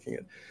agency making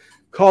it.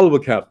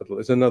 Callable capital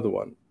is another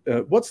one.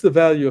 What's the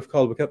value of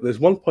callable capital? There's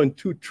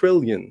 1.2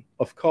 trillion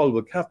of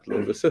callable capital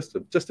in the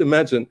system. Just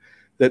imagine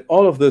that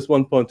all of this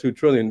 1.2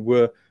 trillion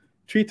were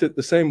treated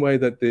the same way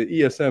that the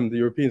ESM, the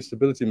European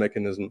Stability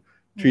Mechanism,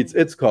 treats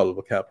its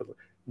callable capital.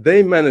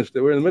 They managed,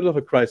 we're in the middle of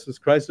a crisis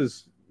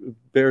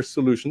bears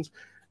solutions.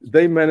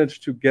 They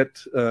managed to get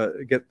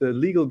the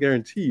legal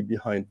guarantee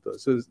behind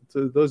those. So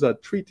those are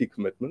treaty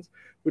commitments,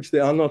 which they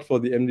are not for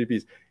the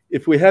MDBs.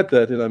 If we had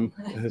that, and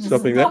I'm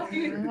stopping that,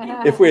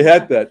 if we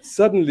had that,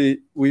 suddenly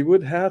we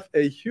would have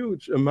a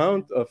huge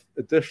amount of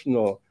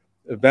additional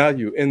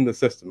value in the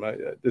system.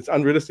 It's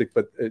unrealistic,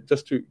 but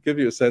just to give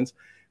you a sense,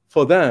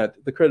 for that,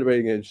 the credit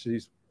rating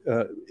agencies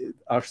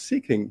are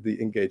seeking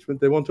the engagement.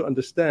 They want to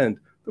understand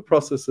the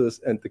processes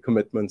and the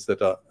commitments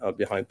that are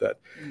behind that.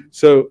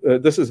 So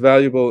this is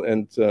valuable,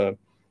 and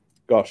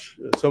gosh,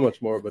 so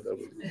much more. But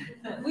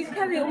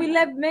we'll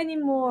have many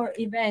more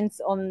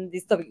events on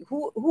this topic.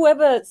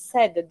 Whoever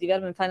said that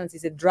development finance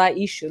is a dry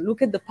issue,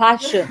 look at the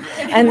passion,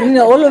 and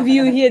all of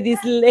you here this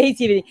late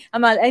evening.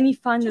 Amal, any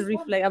final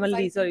reflect?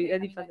 Amal, sorry,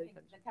 any final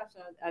reflect? The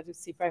capital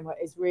adequacy framework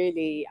is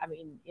really,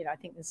 I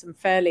think there's some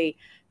fairly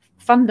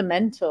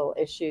fundamental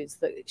issues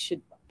that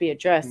should be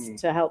addressed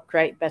to help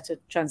create better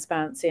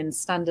transparency and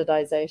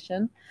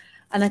standardization.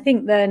 And I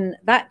think then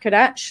that could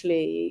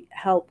actually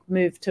help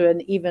move to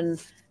an even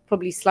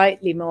probably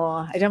slightly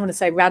more, I don't want to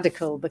say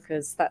radical,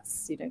 because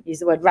that's, use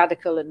the word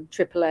radical and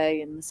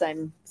AAA in the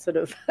same sort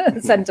of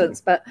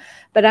sentence, but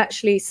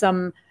actually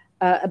some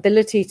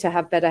ability to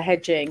have better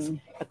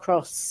hedging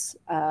across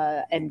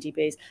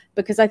MDBs.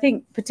 Because I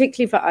think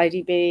particularly for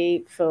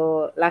IDB,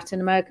 for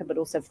Latin America, but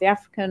also for the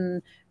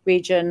African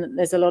region,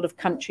 there's a lot of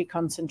country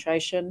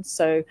concentration,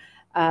 so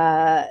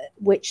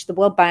which the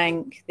World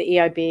Bank, the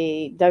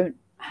EIB don't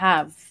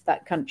have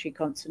that country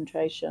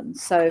concentration.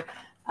 So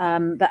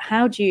but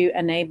how do you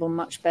enable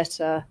much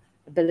better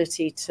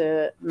ability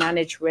to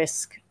manage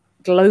risk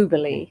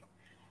globally?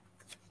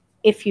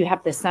 If you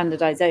have this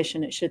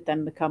standardization, it should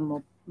then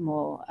become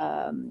more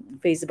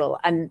feasible,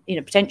 and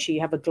potentially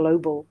you have a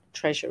global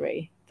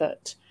treasury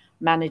that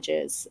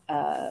manages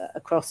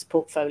across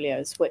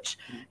portfolios, which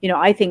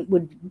I think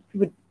would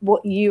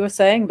what you were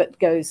saying, but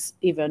goes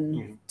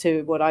even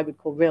to what I would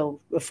call real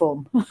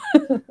reform.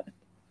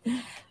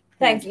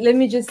 Thanks. Let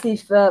me just see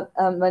if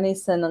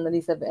Vanessa and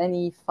Annalise have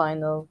any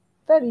final,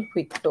 very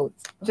quick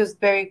thoughts. Just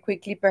very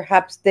quickly,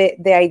 perhaps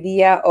the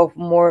idea of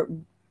more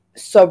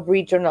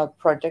sub-regional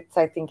projects,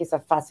 I think, is a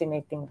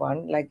fascinating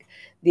one. Like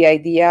the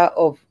idea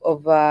of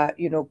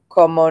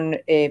common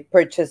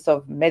purchase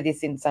of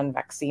medicines and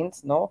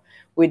vaccines. No,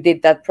 we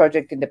did that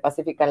project in the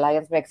Pacific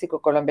Alliance, Mexico,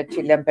 Colombia,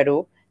 Chile, and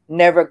Peru.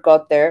 Never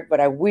got there,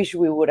 but I wish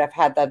we would have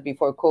had that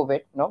before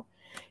COVID. No.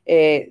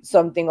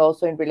 Something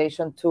also in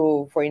relation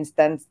to, for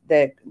instance,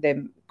 the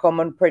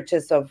common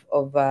purchase of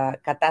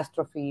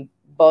catastrophe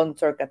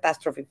bonds or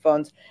catastrophe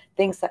funds,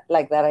 things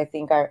like that, I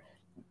think are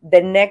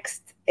the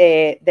next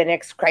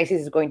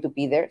crisis is going to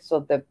be there.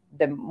 So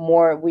the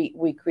more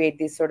we create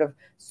these sort of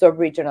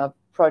sub-regional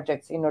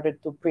projects in order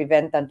to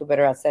prevent and to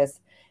better assess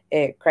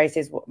a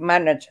crisis,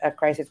 manage a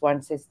crisis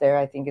once it's there,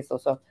 I think it's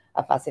also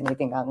a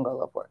fascinating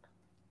angle of work.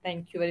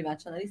 Thank you very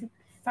much, Annalisa.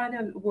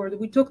 Final word.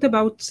 We talked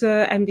about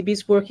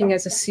MDBs working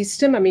as a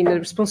system. I mean, the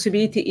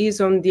responsibility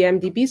is on the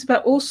MDBs,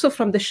 but also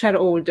from the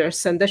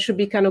shareholders, and there should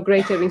be kind of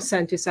greater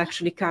incentives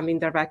actually coming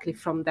directly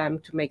from them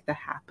to make that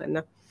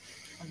happen.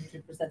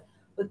 100%.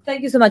 Well,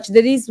 thank you so much.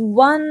 There is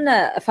one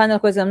final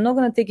question. I'm not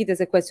going to take it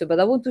as a question, but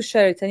I want to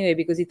share it anyway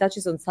because it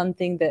touches on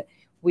something that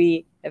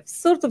we have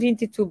sort of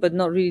hinted to, but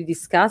not really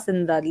discussed,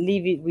 and I'll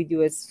leave it with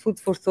you as food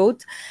for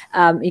thought.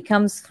 It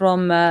comes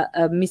from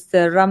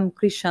Mr. Ram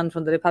Krishan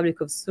from the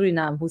Republic of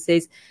Suriname, who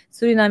says,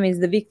 Suriname is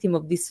the victim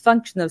of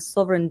dysfunctional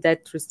sovereign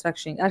debt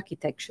restructuring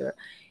architecture.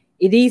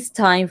 It is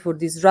time for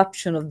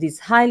disruption of this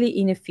highly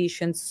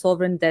inefficient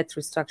sovereign debt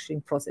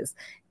restructuring process.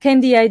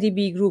 Can the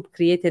IDB group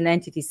create an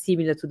entity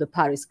similar to the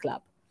Paris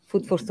Club?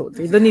 Food for thought.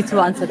 You don't need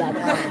to answer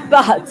that.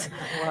 But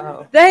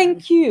wow.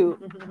 Thank you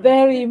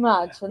very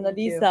much,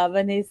 Annalisa,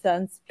 Vanessa,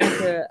 and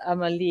Speaker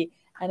Amalie,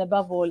 and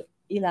above all,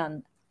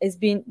 Ilan. It's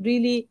been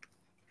really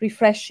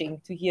refreshing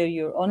to hear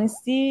your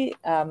honesty,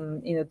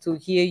 to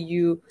hear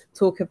you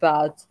talk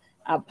about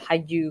how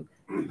you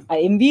are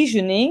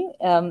envisioning,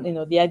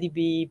 the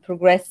IDB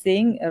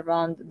progressing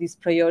around these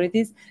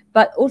priorities,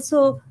 but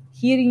also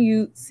hearing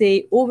you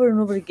say over and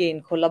over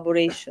again,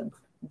 collaboration,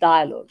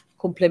 dialogue,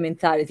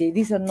 complementarity.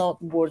 These are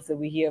not words that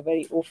we hear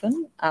very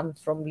often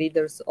from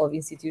leaders of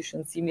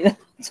institutions similar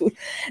to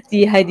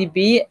the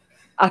IDB.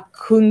 I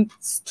couldn't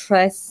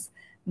stress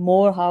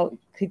more how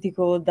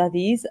critical that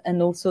is,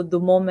 and also the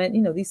moment,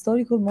 the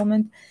historical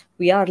moment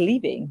we are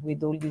living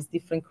with all these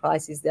different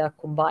crises that are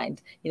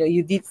combined.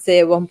 You did say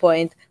at one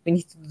point we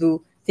need to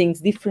do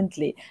things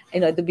differently.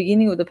 At the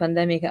beginning of the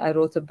pandemic, I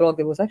wrote a blog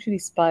that was actually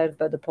inspired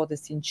by the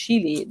protests in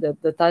Chile,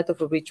 the title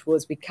of which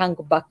was "We Can't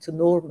Go Back to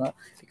Normal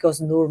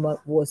because Normal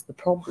was the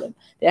problem."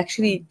 They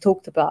actually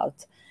talked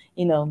about,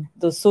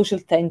 those social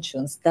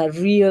tensions, that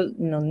real,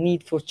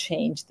 need for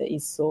change that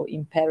is so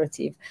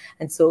imperative.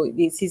 And so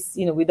this is,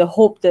 with the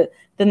hope that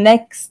the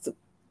next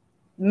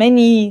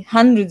many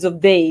hundreds of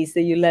days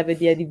that you'll have at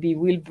the IDB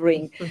will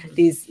bring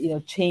these,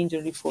 change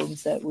and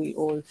reforms that we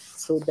all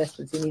so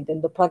desperately need,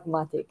 and the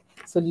pragmatic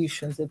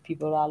solutions that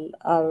people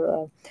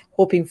are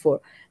hoping for.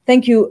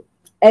 Thank you,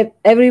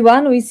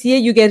 everyone who is here.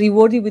 You get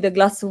rewarded with a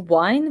glass of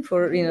wine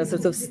for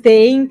sort of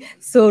staying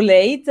so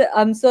late.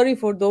 I'm sorry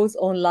for those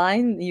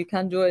online, you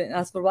can't join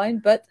us for wine,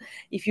 but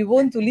if you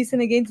want to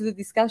listen again to the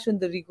discussion,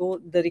 the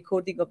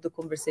recording of the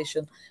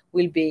conversation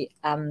will be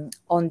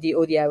on the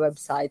ODI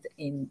website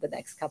in the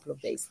next couple of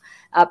days.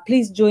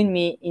 Please join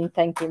me in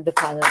thanking the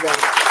panel.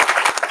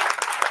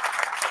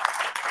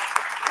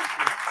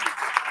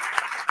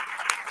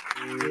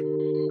 Thank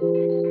you.